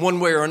one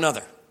way or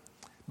another.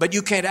 But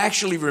you can't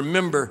actually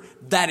remember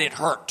that it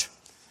hurt.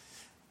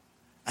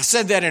 I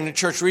said that in a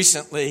church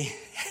recently,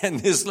 and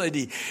this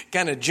lady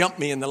kind of jumped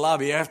me in the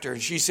lobby after.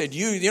 And she said,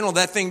 you know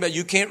that thing about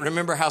you can't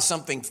remember how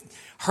something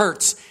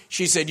hurts.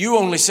 She said, you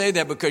only say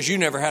that because you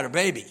never had a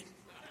baby.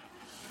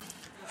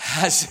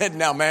 I said,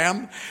 now,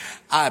 ma'am,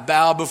 I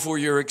bow before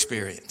your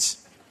experience.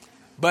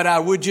 But I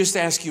would just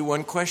ask you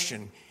one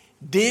question.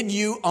 Did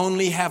you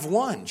only have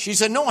one? She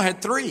said, no, I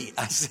had 3.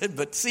 I said,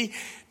 but see,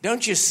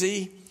 don't you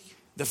see?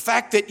 The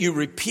fact that you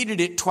repeated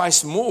it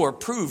twice more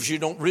proves you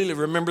don't really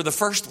remember the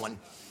first one.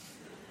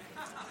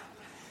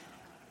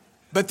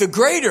 But the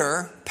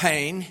greater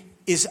pain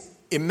is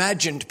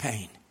imagined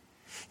pain.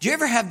 Do you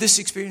ever have this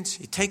experience?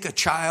 You take a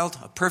child,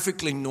 a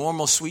perfectly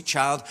normal, sweet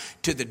child,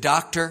 to the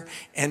doctor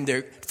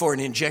and for an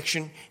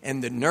injection,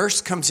 and the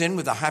nurse comes in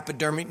with a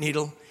hypodermic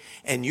needle,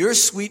 and your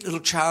sweet little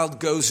child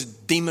goes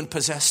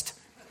demon-possessed.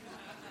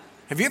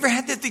 Have you ever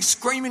had that thing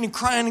screaming and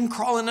crying and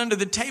crawling under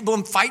the table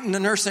and fighting the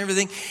nurse and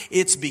everything?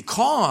 It's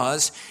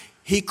because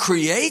he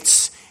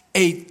creates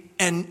a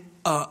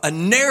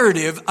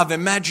narrative of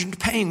imagined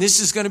pain. This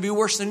is going to be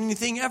worse than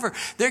anything ever.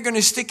 They're going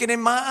to stick it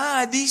in my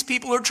eye. These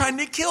people are trying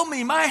to kill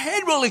me. My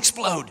head will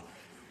explode.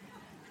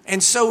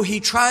 And so he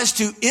tries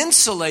to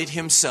insulate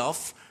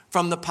himself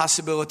from the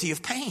possibility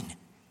of pain.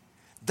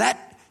 That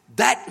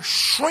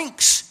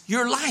shrinks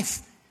your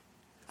life.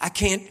 I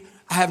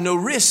have no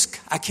risk.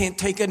 I can't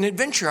take an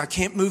adventure. I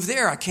can't move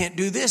there. I can't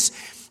do this.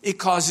 It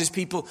causes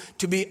people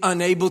to be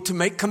unable to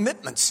make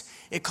commitments.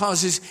 It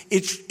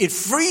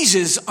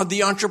freezes the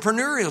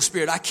entrepreneurial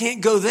spirit. I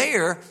can't go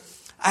there.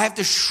 I have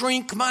to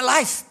shrink my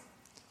life.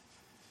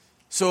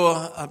 So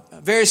a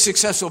very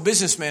successful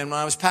businessman, when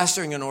I was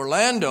pastoring in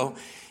Orlando,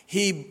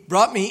 he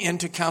brought me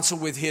into counsel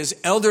with his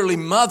elderly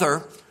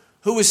mother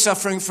who was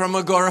suffering from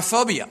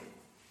agoraphobia.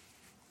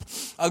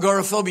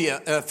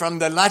 Agoraphobia, from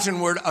the Latin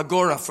word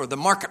agora, for the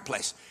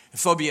marketplace.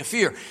 Phobia,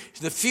 fear.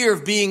 The fear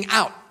of being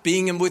out,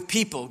 being with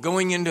people,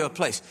 going into a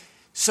place.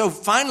 So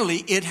finally,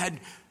 it had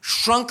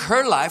shrunk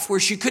her life where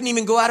she couldn't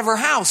even go out of her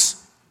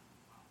house.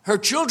 Her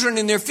children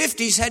in their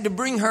 50s had to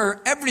bring her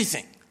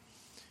everything.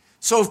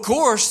 So, of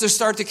course, to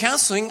start the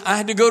counseling, I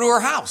had to go to her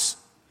house.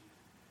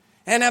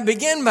 And I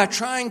began by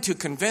trying to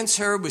convince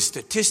her with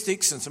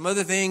statistics and some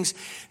other things.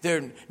 There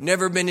had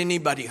never been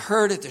anybody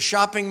hurt at the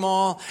shopping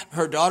mall.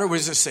 Her daughter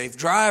was a safe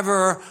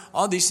driver.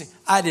 All these things.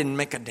 I didn't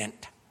make a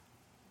dent.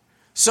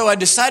 So I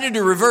decided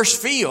to reverse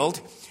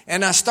field,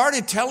 and I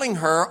started telling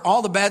her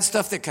all the bad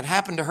stuff that could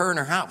happen to her in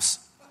her house.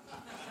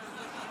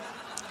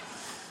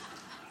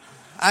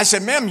 I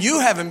said, ma'am, you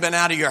haven't been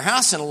out of your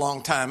house in a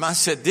long time. I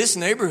said, this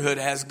neighborhood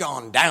has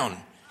gone down.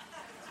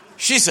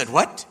 She said,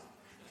 what?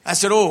 I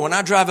said, oh, when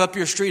I drive up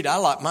your street, I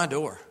lock my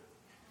door.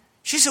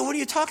 She said, what are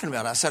you talking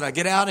about? I said, I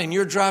get out in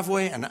your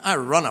driveway and I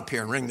run up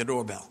here and ring the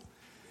doorbell.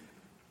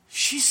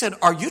 She said,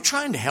 are you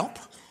trying to help?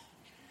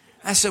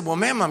 I said, well,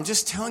 ma'am, I'm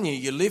just telling you,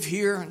 you live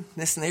here in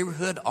this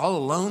neighborhood all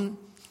alone.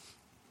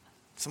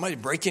 Somebody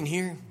break in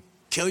here,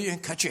 kill you,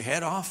 and cut your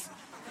head off.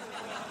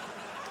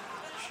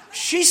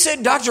 She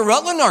said, Dr.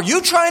 Rutland, are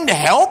you trying to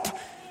help?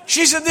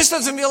 She said, this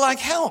doesn't feel like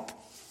help.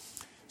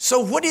 So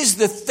what is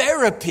the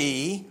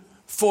therapy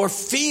for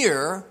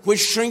fear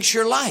which shrinks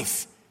your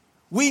life?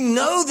 We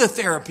know the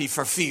therapy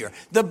for fear.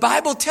 The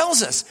Bible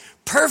tells us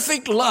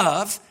perfect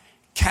love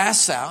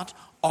casts out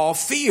all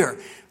fear.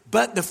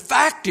 But the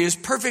fact is,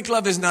 perfect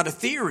love is not a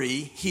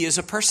theory. He is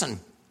a person.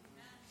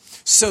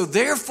 So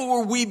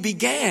therefore we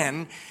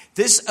began,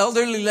 this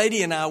elderly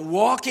lady and I,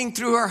 walking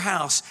through her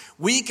house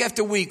week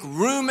after week,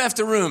 room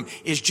after room.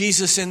 Is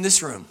Jesus in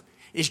this room?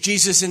 Is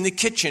Jesus in the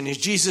kitchen? Is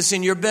Jesus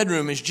in your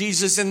bedroom? Is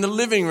Jesus in the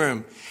living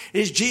room?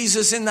 Is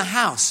Jesus in the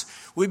house?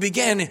 We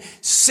began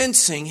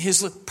sensing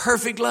his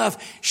perfect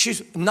love.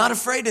 She's not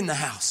afraid in the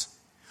house.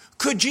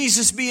 Could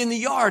Jesus be in the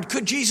yard?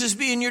 Could Jesus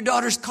be in your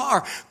daughter's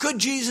car? Could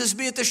Jesus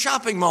be at the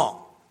shopping mall?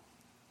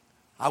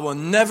 I will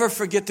never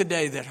forget the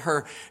day that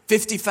her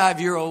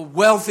 55-year-old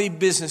wealthy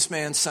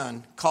businessman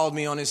son called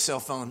me on his cell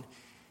phone.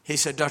 He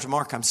said, Dr.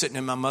 Mark, I'm sitting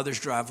in my mother's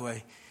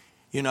driveway.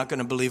 You're not going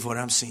to believe what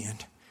I'm seeing.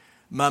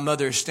 My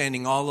mother is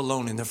standing all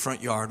alone in the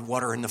front yard,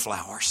 watering the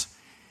flowers.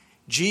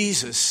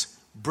 Jesus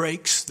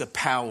breaks the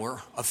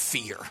power of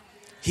fear.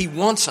 He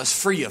wants us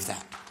free of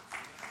that.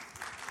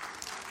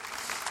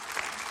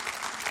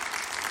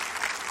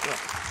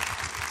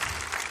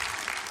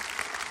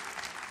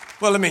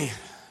 Well, let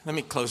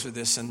me close with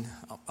this, and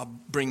I'll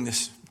bring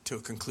this to a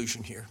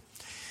conclusion here.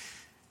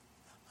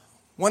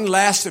 One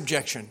last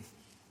objection.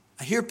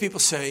 I hear people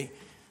say,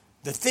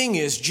 the thing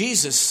is,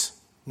 Jesus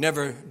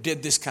never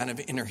did this kind of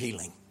inner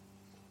healing.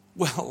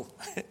 Well,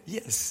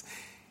 yes,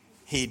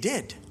 he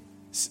did.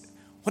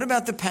 What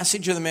about the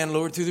passage of the man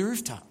lowered through the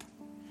rooftop?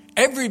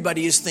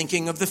 Everybody is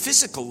thinking of the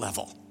physical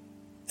level.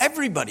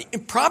 Everybody,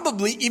 and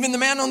probably even the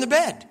man on the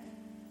bed.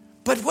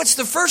 But what's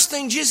the first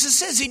thing Jesus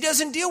says? He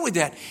doesn't deal with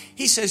that.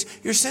 He says,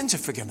 your sins are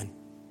forgiven.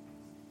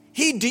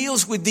 He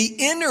deals with the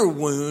inner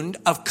wound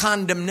of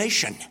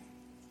condemnation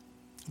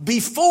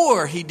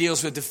before he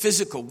deals with the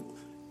physical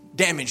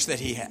damage that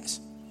he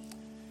has.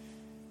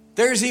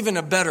 There's even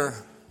a better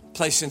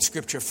place in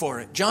Scripture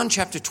for it. John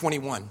chapter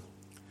 21.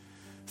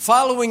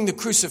 Following the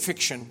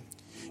crucifixion,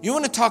 you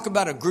want to talk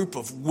about a group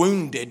of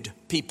wounded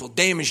people,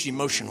 damaged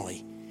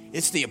emotionally.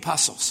 It's the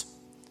apostles.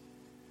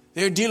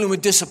 They're dealing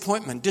with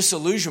disappointment,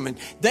 disillusionment.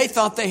 They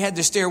thought they had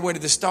the stairway to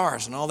the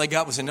stars, and all they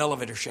got was an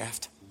elevator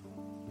shaft.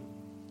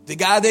 The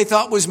guy they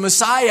thought was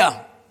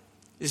Messiah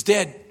is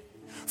dead.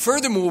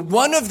 Furthermore,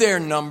 one of their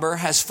number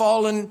has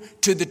fallen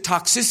to the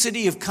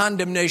toxicity of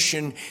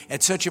condemnation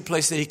at such a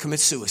place that he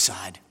commits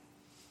suicide.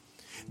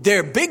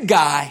 Their big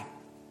guy,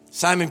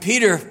 Simon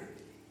Peter,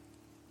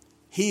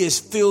 he is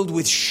filled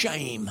with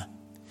shame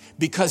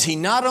because he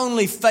not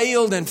only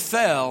failed and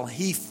fell,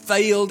 he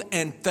failed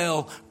and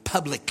fell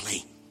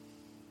publicly.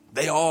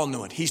 They all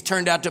knew it. He's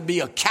turned out to be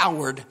a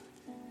coward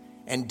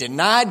and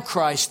denied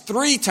Christ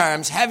 3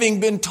 times, having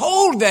been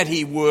told that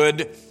he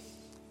would.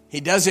 He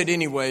does it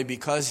anyway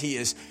because he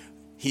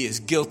is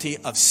guilty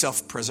of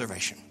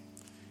self-preservation.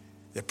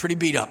 They're pretty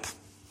beat up.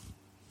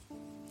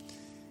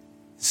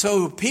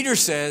 So Peter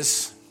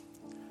says,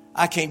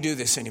 I can't do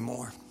this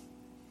anymore.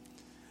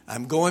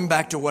 I'm going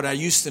back to what I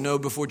used to know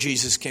before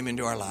Jesus came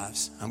into our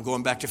lives. I'm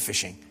going back to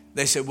fishing.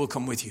 They said, we'll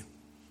come with you.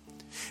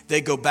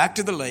 They go back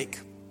to the lake.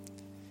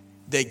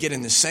 They get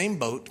in the same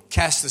boat,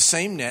 cast the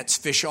same nets,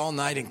 fish all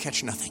night and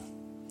catch nothing.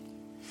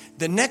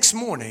 The next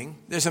morning,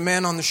 there's a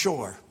man on the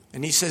shore.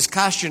 And he says,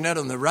 cast your net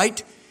on the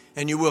right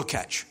and you will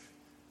catch.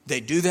 They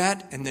do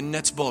that and the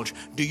nets bulge.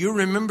 Do you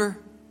remember?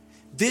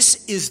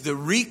 This is the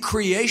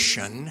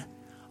recreation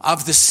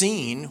of the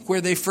scene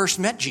where they first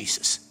met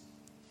Jesus.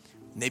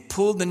 They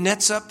pulled the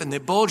nets up and they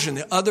bulge and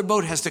the other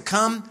boat has to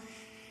come.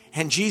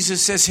 And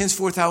Jesus says,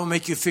 henceforth I will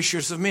make you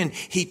fishers of men.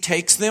 He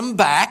takes them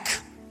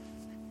back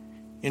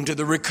into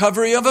the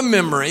recovery of a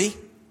memory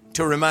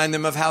to remind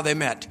them of how they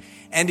met.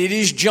 And it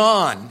is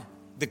John,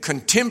 the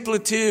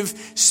contemplative,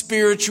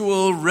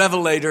 spiritual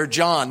revelator,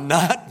 John,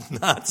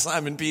 not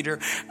Simon Peter.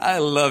 I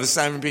love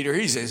Simon Peter.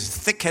 He's as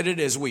thick-headed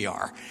as we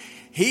are.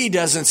 He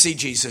doesn't see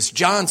Jesus.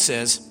 John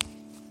says,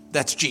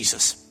 that's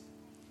Jesus.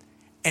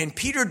 And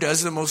Peter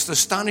does the most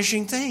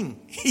astonishing thing.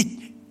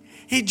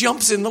 He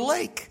jumps in the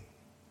lake.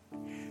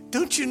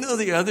 Don't you know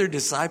the other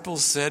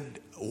disciples said,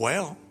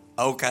 well,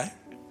 okay.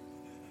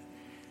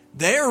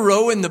 They're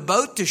rowing the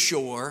boat to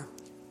shore.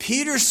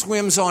 Peter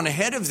swims on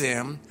ahead of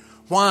them.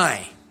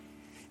 Why?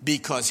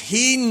 Because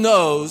he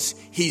knows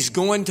he's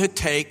going to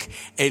take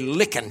a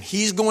licking.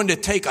 He's going to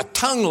take a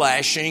tongue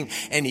lashing,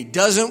 and he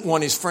doesn't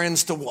want his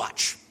friends to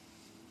watch.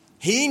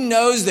 He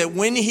knows that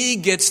when he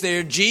gets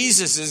there,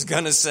 Jesus is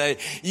going to say,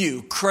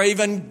 you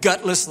craven,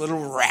 gutless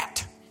little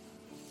rat.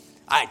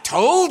 I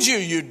told you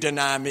you'd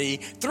deny me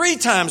 3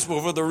 times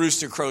before the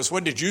rooster crows.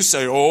 What did you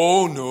say?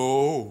 Oh,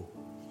 no.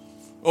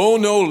 Oh,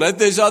 no, let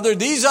these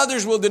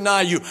others will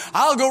deny you.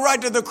 I'll go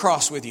right to the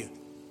cross with you.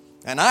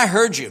 And I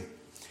heard you.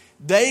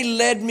 They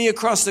led me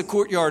across the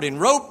courtyard in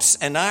ropes,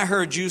 and I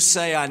heard you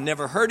say, I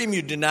never heard him.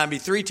 You denied me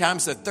 3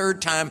 times, the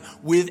 3rd time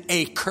with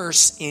a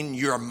curse in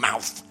your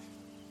mouth.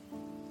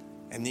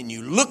 And then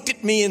you looked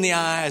at me in the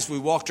eye as I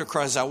walked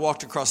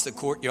across the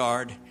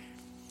courtyard,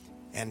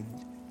 and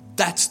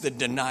that's the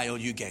denial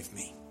you gave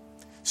me.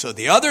 So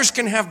the others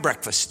can have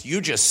breakfast.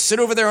 You just sit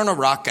over there on a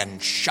rock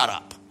and shut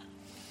up.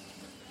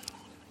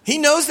 He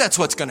knows that's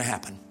what's going to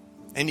happen,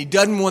 and he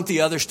doesn't want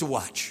the others to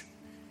watch.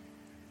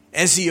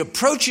 As he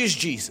approaches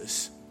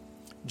Jesus,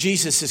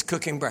 Jesus is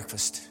cooking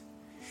breakfast.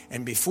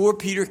 And before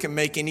Peter can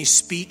make any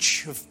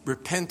speech of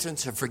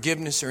repentance or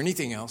forgiveness or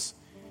anything else,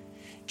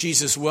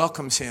 Jesus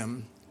welcomes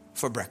him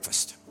for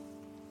breakfast.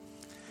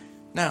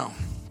 Now,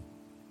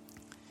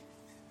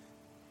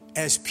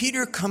 as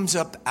Peter comes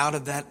up out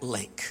of that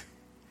lake,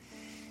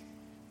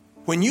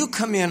 when you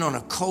come in on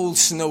a cold,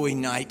 snowy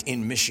night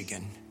in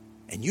Michigan,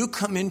 and you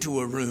come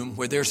into a room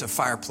where there's a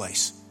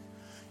fireplace,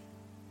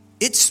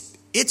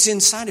 it's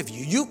inside of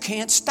you. You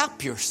can't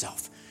stop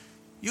yourself.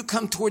 You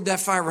come toward that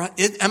fire.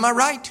 Am I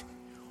right?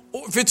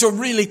 Or if it's a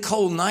really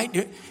cold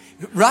night,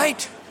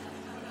 right?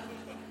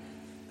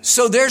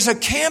 So there's a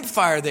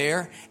campfire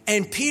there,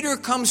 and Peter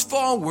comes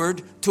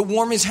forward to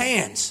warm his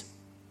hands.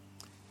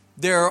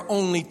 There are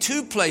only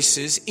 2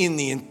 places in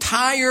the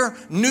entire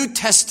New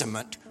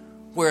Testament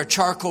where a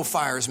charcoal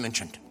fire is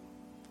mentioned.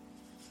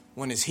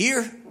 One is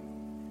here.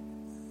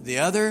 The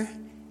other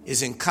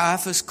is in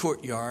Caiaphas'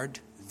 courtyard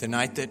the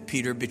night that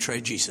Peter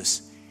betrayed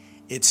Jesus.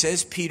 It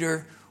says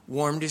Peter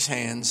warmed his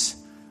hands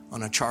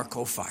on a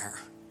charcoal fire.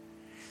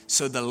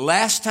 So the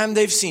last time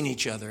they've seen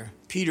each other,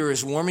 Peter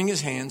is warming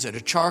his hands at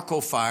a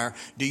charcoal fire.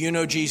 Do you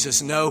know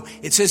Jesus? No.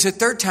 It says a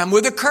 3rd time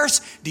with a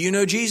curse. Do you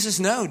know Jesus?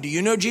 No. Do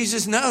you know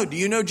Jesus? No. Do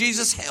you know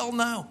Jesus? Hell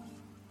no.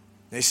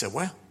 They said,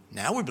 well,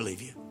 now we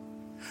believe you.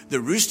 The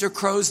rooster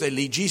crows. They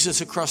lead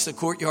Jesus across the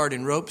courtyard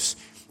in ropes,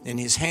 and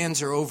his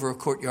hands are over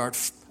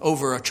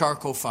a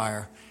charcoal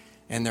fire,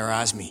 and their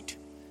eyes meet.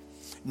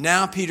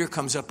 Now Peter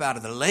comes up out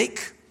of the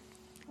lake.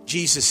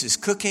 Jesus is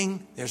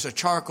cooking. There's a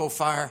charcoal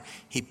fire.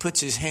 He puts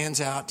his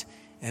hands out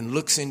and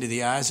looks into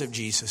the eyes of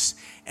Jesus.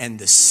 And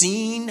the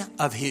scene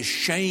of his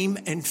shame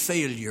and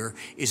failure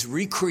is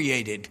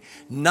recreated,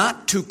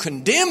 not to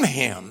condemn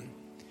him,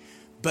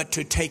 but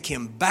to take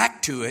him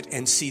back to it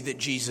and see that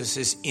Jesus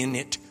is in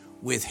it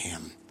with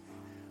him.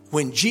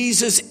 When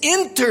Jesus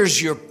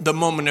enters the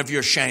moment of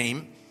your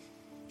shame,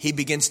 he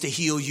begins to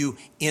heal you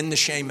in the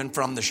shame and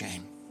from the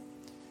shame.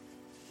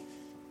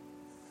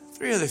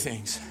 3 other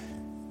things.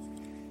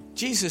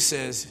 Jesus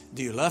says,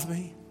 do you love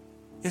me?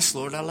 Yes,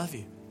 Lord, I love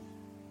you.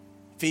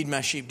 Feed my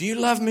sheep. Do you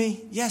love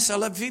me? Yes, I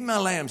love you. Feed my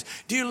lambs.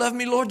 Do you love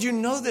me, Lord? You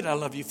know that I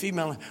love you. Feed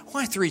my lambs.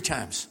 Why 3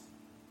 times?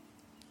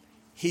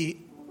 He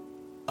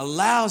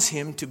allows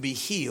him to be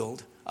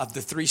healed of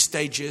the 3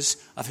 stages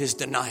of his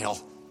denial.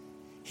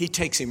 He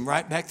takes him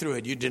right back through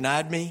it. You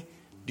denied me.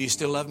 Do you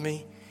still love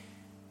me?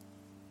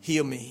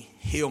 Heal me,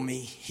 heal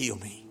me, heal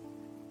me.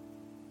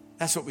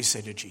 That's what we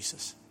say to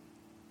Jesus.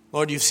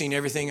 Lord, you've seen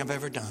everything I've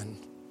ever done.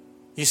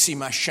 You see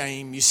my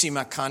shame. You see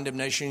my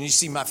condemnation. You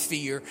see my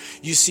fear.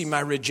 You see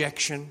my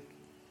rejection.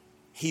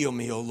 Heal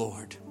me, O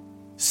Lord.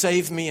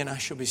 Save me and I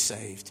shall be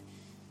saved.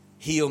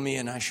 Heal me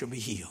and I shall be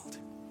healed.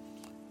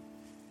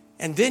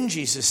 And then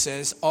Jesus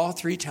says all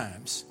 3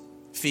 times,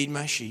 feed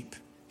my sheep,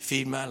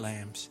 feed my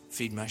lambs,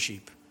 feed my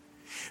sheep.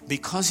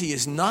 Because he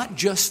is not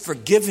just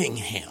forgiving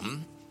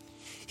him,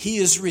 he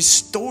is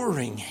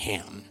restoring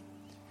him.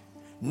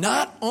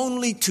 Not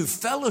only to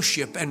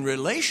fellowship and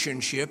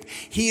relationship,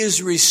 he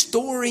is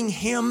restoring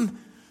him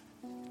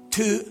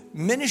to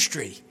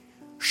ministry.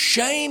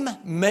 Shame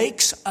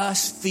makes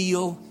us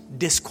feel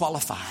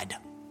disqualified.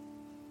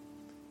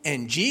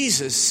 And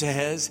Jesus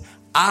says,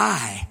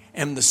 I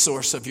am the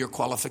source of your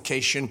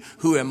qualification,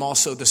 who am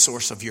also the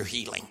source of your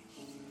healing.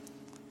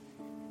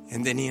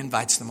 And then he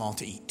invites them all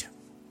to eat.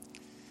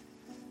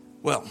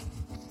 Well,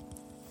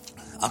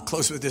 I'll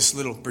close with this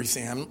little brief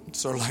thing. I'm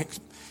sort of like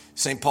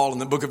St. Paul in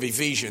the book of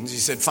Ephesians. He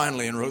said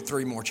finally and wrote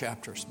 3 more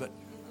chapters.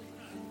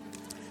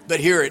 But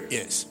here it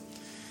is.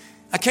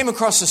 I came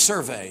across a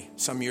survey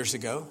some years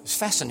ago. It's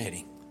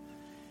fascinating.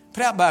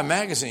 Put out by a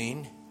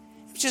magazine.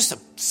 It was just a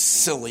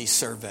silly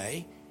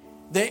survey.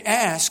 They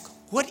ask,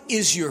 what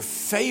is your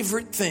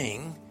favorite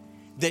thing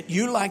that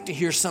you like to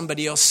hear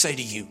somebody else say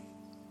to you?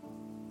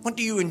 What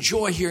do you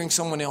enjoy hearing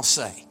someone else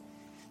say?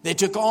 They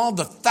took all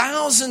the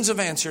thousands of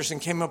answers and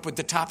came up with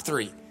the top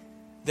 3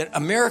 that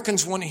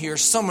Americans want to hear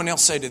someone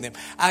else say to them.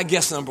 I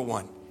guess number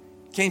 1.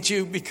 Can't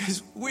you?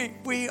 Because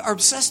we are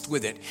obsessed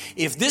with it.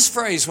 If this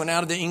phrase went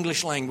out of the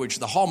English language,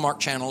 the Hallmark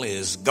Channel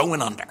is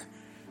going under.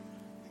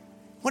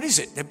 What is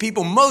it that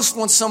people most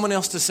want someone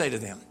else to say to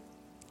them?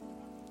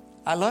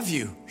 I love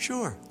you.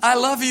 Sure. I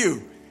love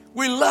you.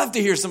 We love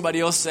to hear somebody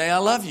else say, I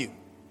love you.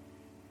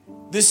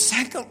 The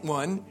second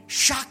one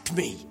shocked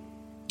me.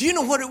 Do you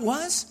know what it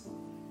was?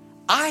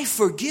 I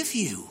forgive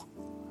you.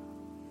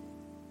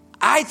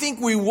 I think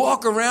we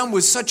walk around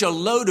with such a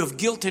load of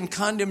guilt and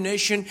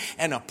condemnation,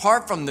 and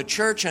apart from the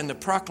church and the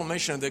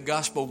proclamation of the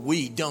gospel,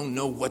 we don't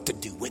know what to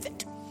do with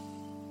it.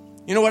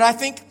 You know what I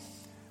think?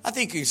 I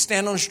think you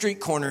stand on a street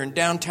corner in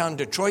downtown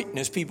Detroit, and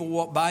as people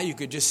walk by, you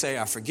could just say,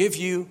 I forgive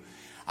you,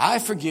 I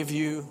forgive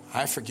you,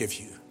 I forgive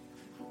you.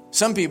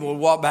 Some people would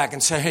walk back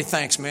and say, hey,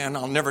 thanks, man,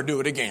 I'll never do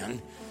it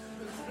again.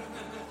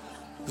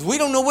 Because we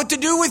don't know what to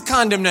do with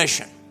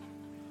condemnation.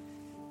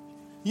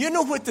 You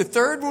know what the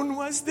third one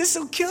was? This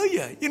will kill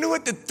you. You know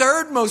what the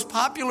third most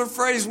popular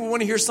phrase we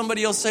want to hear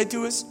somebody else say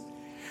to us?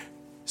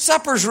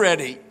 Supper's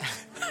ready.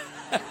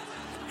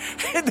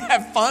 Isn't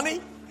that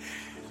funny?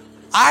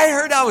 I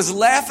heard I was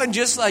laughing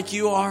just like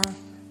you are,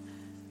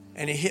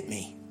 and it hit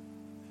me.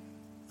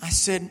 I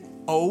said,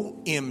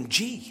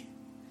 OMG.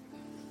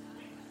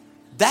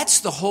 That's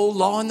the whole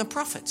law and the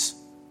prophets.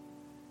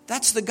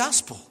 That's the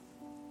gospel.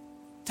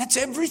 That's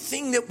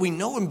everything that we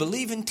know and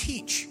believe and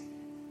teach.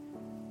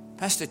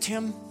 Pastor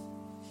Tim,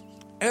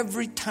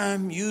 every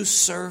time you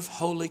serve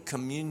Holy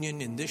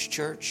Communion in this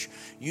church,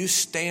 you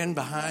stand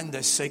behind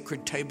the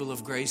sacred table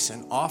of grace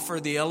and offer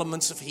the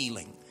elements of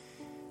healing.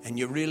 And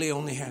you really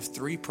only have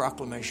 3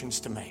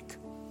 proclamations to make.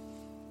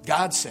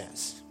 God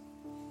says,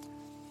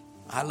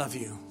 I love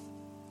you.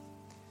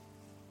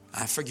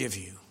 I forgive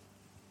you.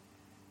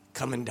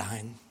 Come and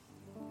dine.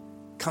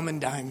 Come and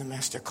dine, the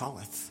Master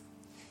calleth.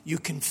 You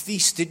can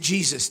feast at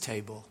Jesus'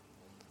 table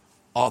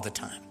all the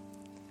time.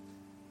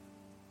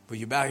 Will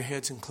you bow your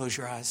heads and close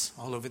your eyes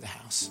all over the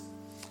house?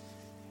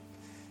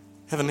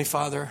 Heavenly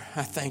Father,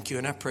 I thank you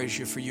and I praise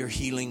you for your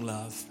healing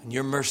love and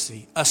your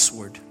mercy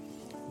usward,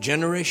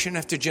 generation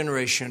after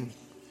generation.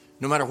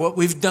 No matter what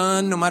we've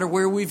done, no matter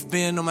where we've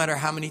been, no matter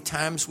how many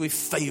times we've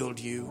failed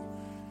you,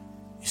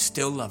 you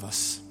still love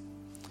us.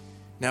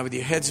 Now with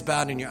your heads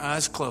bowed and your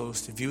eyes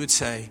closed, if you would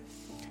say,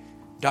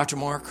 Dr.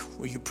 Mark,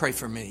 will you pray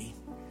for me?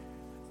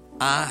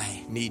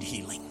 I need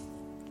healing.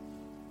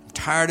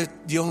 Tired of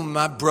dealing with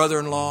my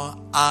brother-in-law.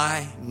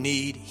 I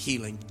need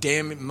healing.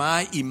 Damn it,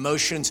 my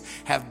emotions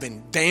have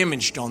been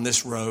damaged on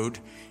this road,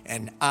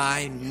 and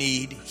I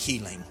need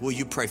healing. Will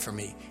you pray for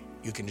me?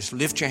 You can just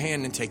lift your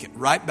hand and take it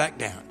right back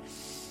down.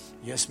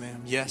 Yes,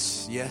 ma'am.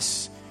 Yes,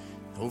 yes.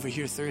 Over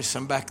here, there's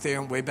some back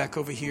there, and way back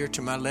over here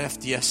to my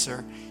left. Yes,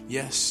 sir.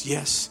 Yes,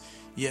 yes,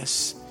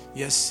 yes,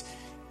 yes.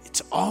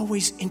 It's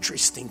always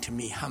interesting to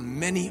me how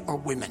many are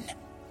women.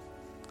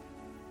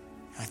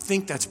 I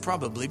think that's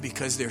probably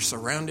because they're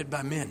surrounded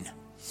by men.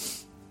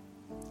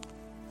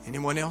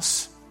 Anyone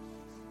else?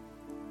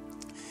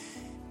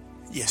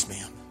 Yes,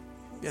 ma'am.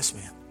 Yes,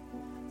 ma'am.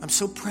 I'm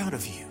so proud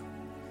of you.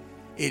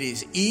 It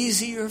is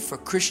easier for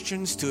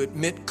Christians to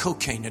admit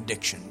cocaine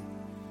addiction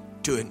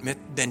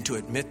than to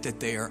admit that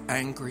they are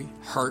angry,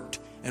 hurt,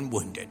 and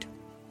wounded.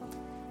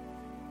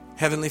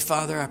 Heavenly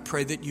Father, I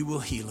pray that you will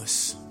heal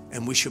us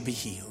and we shall be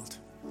healed.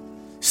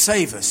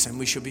 Save us and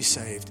we shall be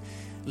saved.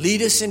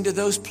 Lead us into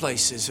those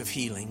places of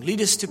healing.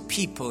 Lead us to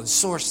people and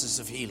sources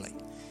of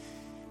healing.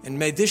 And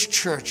may this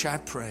church, I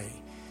pray,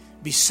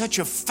 be such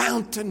a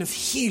fountain of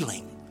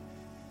healing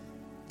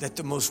that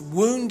the most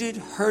wounded,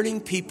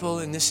 hurting people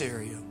in this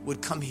area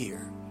would come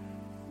here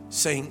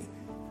saying,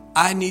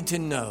 I need to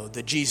know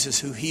that Jesus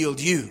who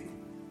healed you,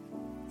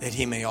 that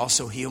he may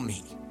also heal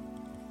me.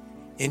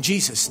 In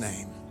Jesus'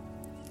 name,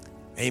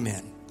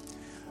 amen.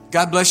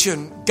 God bless you,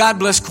 and God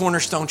bless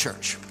Cornerstone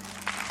Church.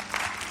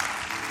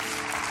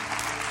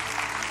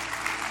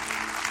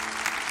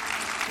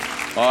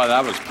 Oh,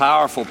 that was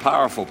powerful,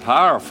 powerful,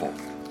 powerful.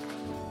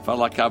 Felt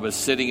like I was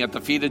sitting at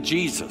the feet of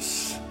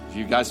Jesus. Do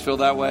you guys feel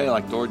that way?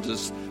 Like Lord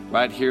just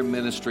right here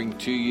ministering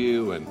to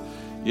you? And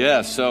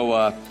yeah,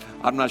 so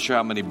I'm not sure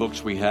how many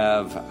books we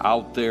have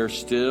out there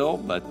still,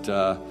 but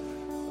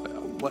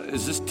what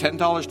is this, $10,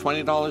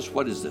 $20?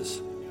 What is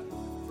this?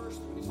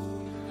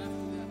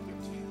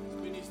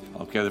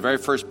 Okay, the very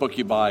first book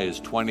you buy is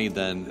 $20,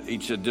 then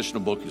each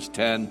additional book is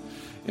 $10.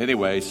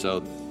 Anyway,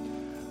 so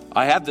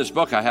I have this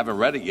book. I haven't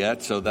read it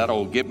yet, so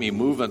that'll get me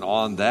moving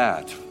on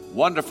that.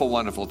 Wonderful,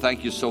 wonderful.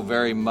 Thank you so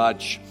very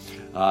much,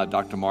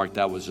 Dr. Mark.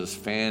 That was just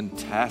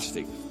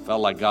fantastic.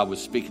 Felt like God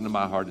was speaking to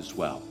my heart as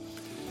well.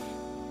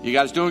 You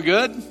guys doing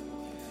good?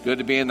 Good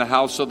to be in the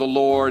house of the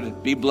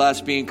Lord. Be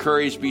blessed, be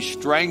encouraged, be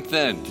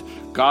strengthened.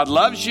 God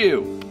loves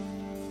you.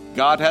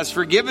 God has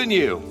forgiven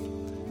you.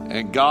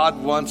 And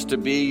God wants to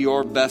be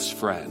your best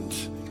friend.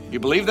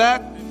 You believe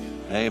that?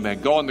 Amen.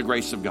 Go in the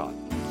grace of God.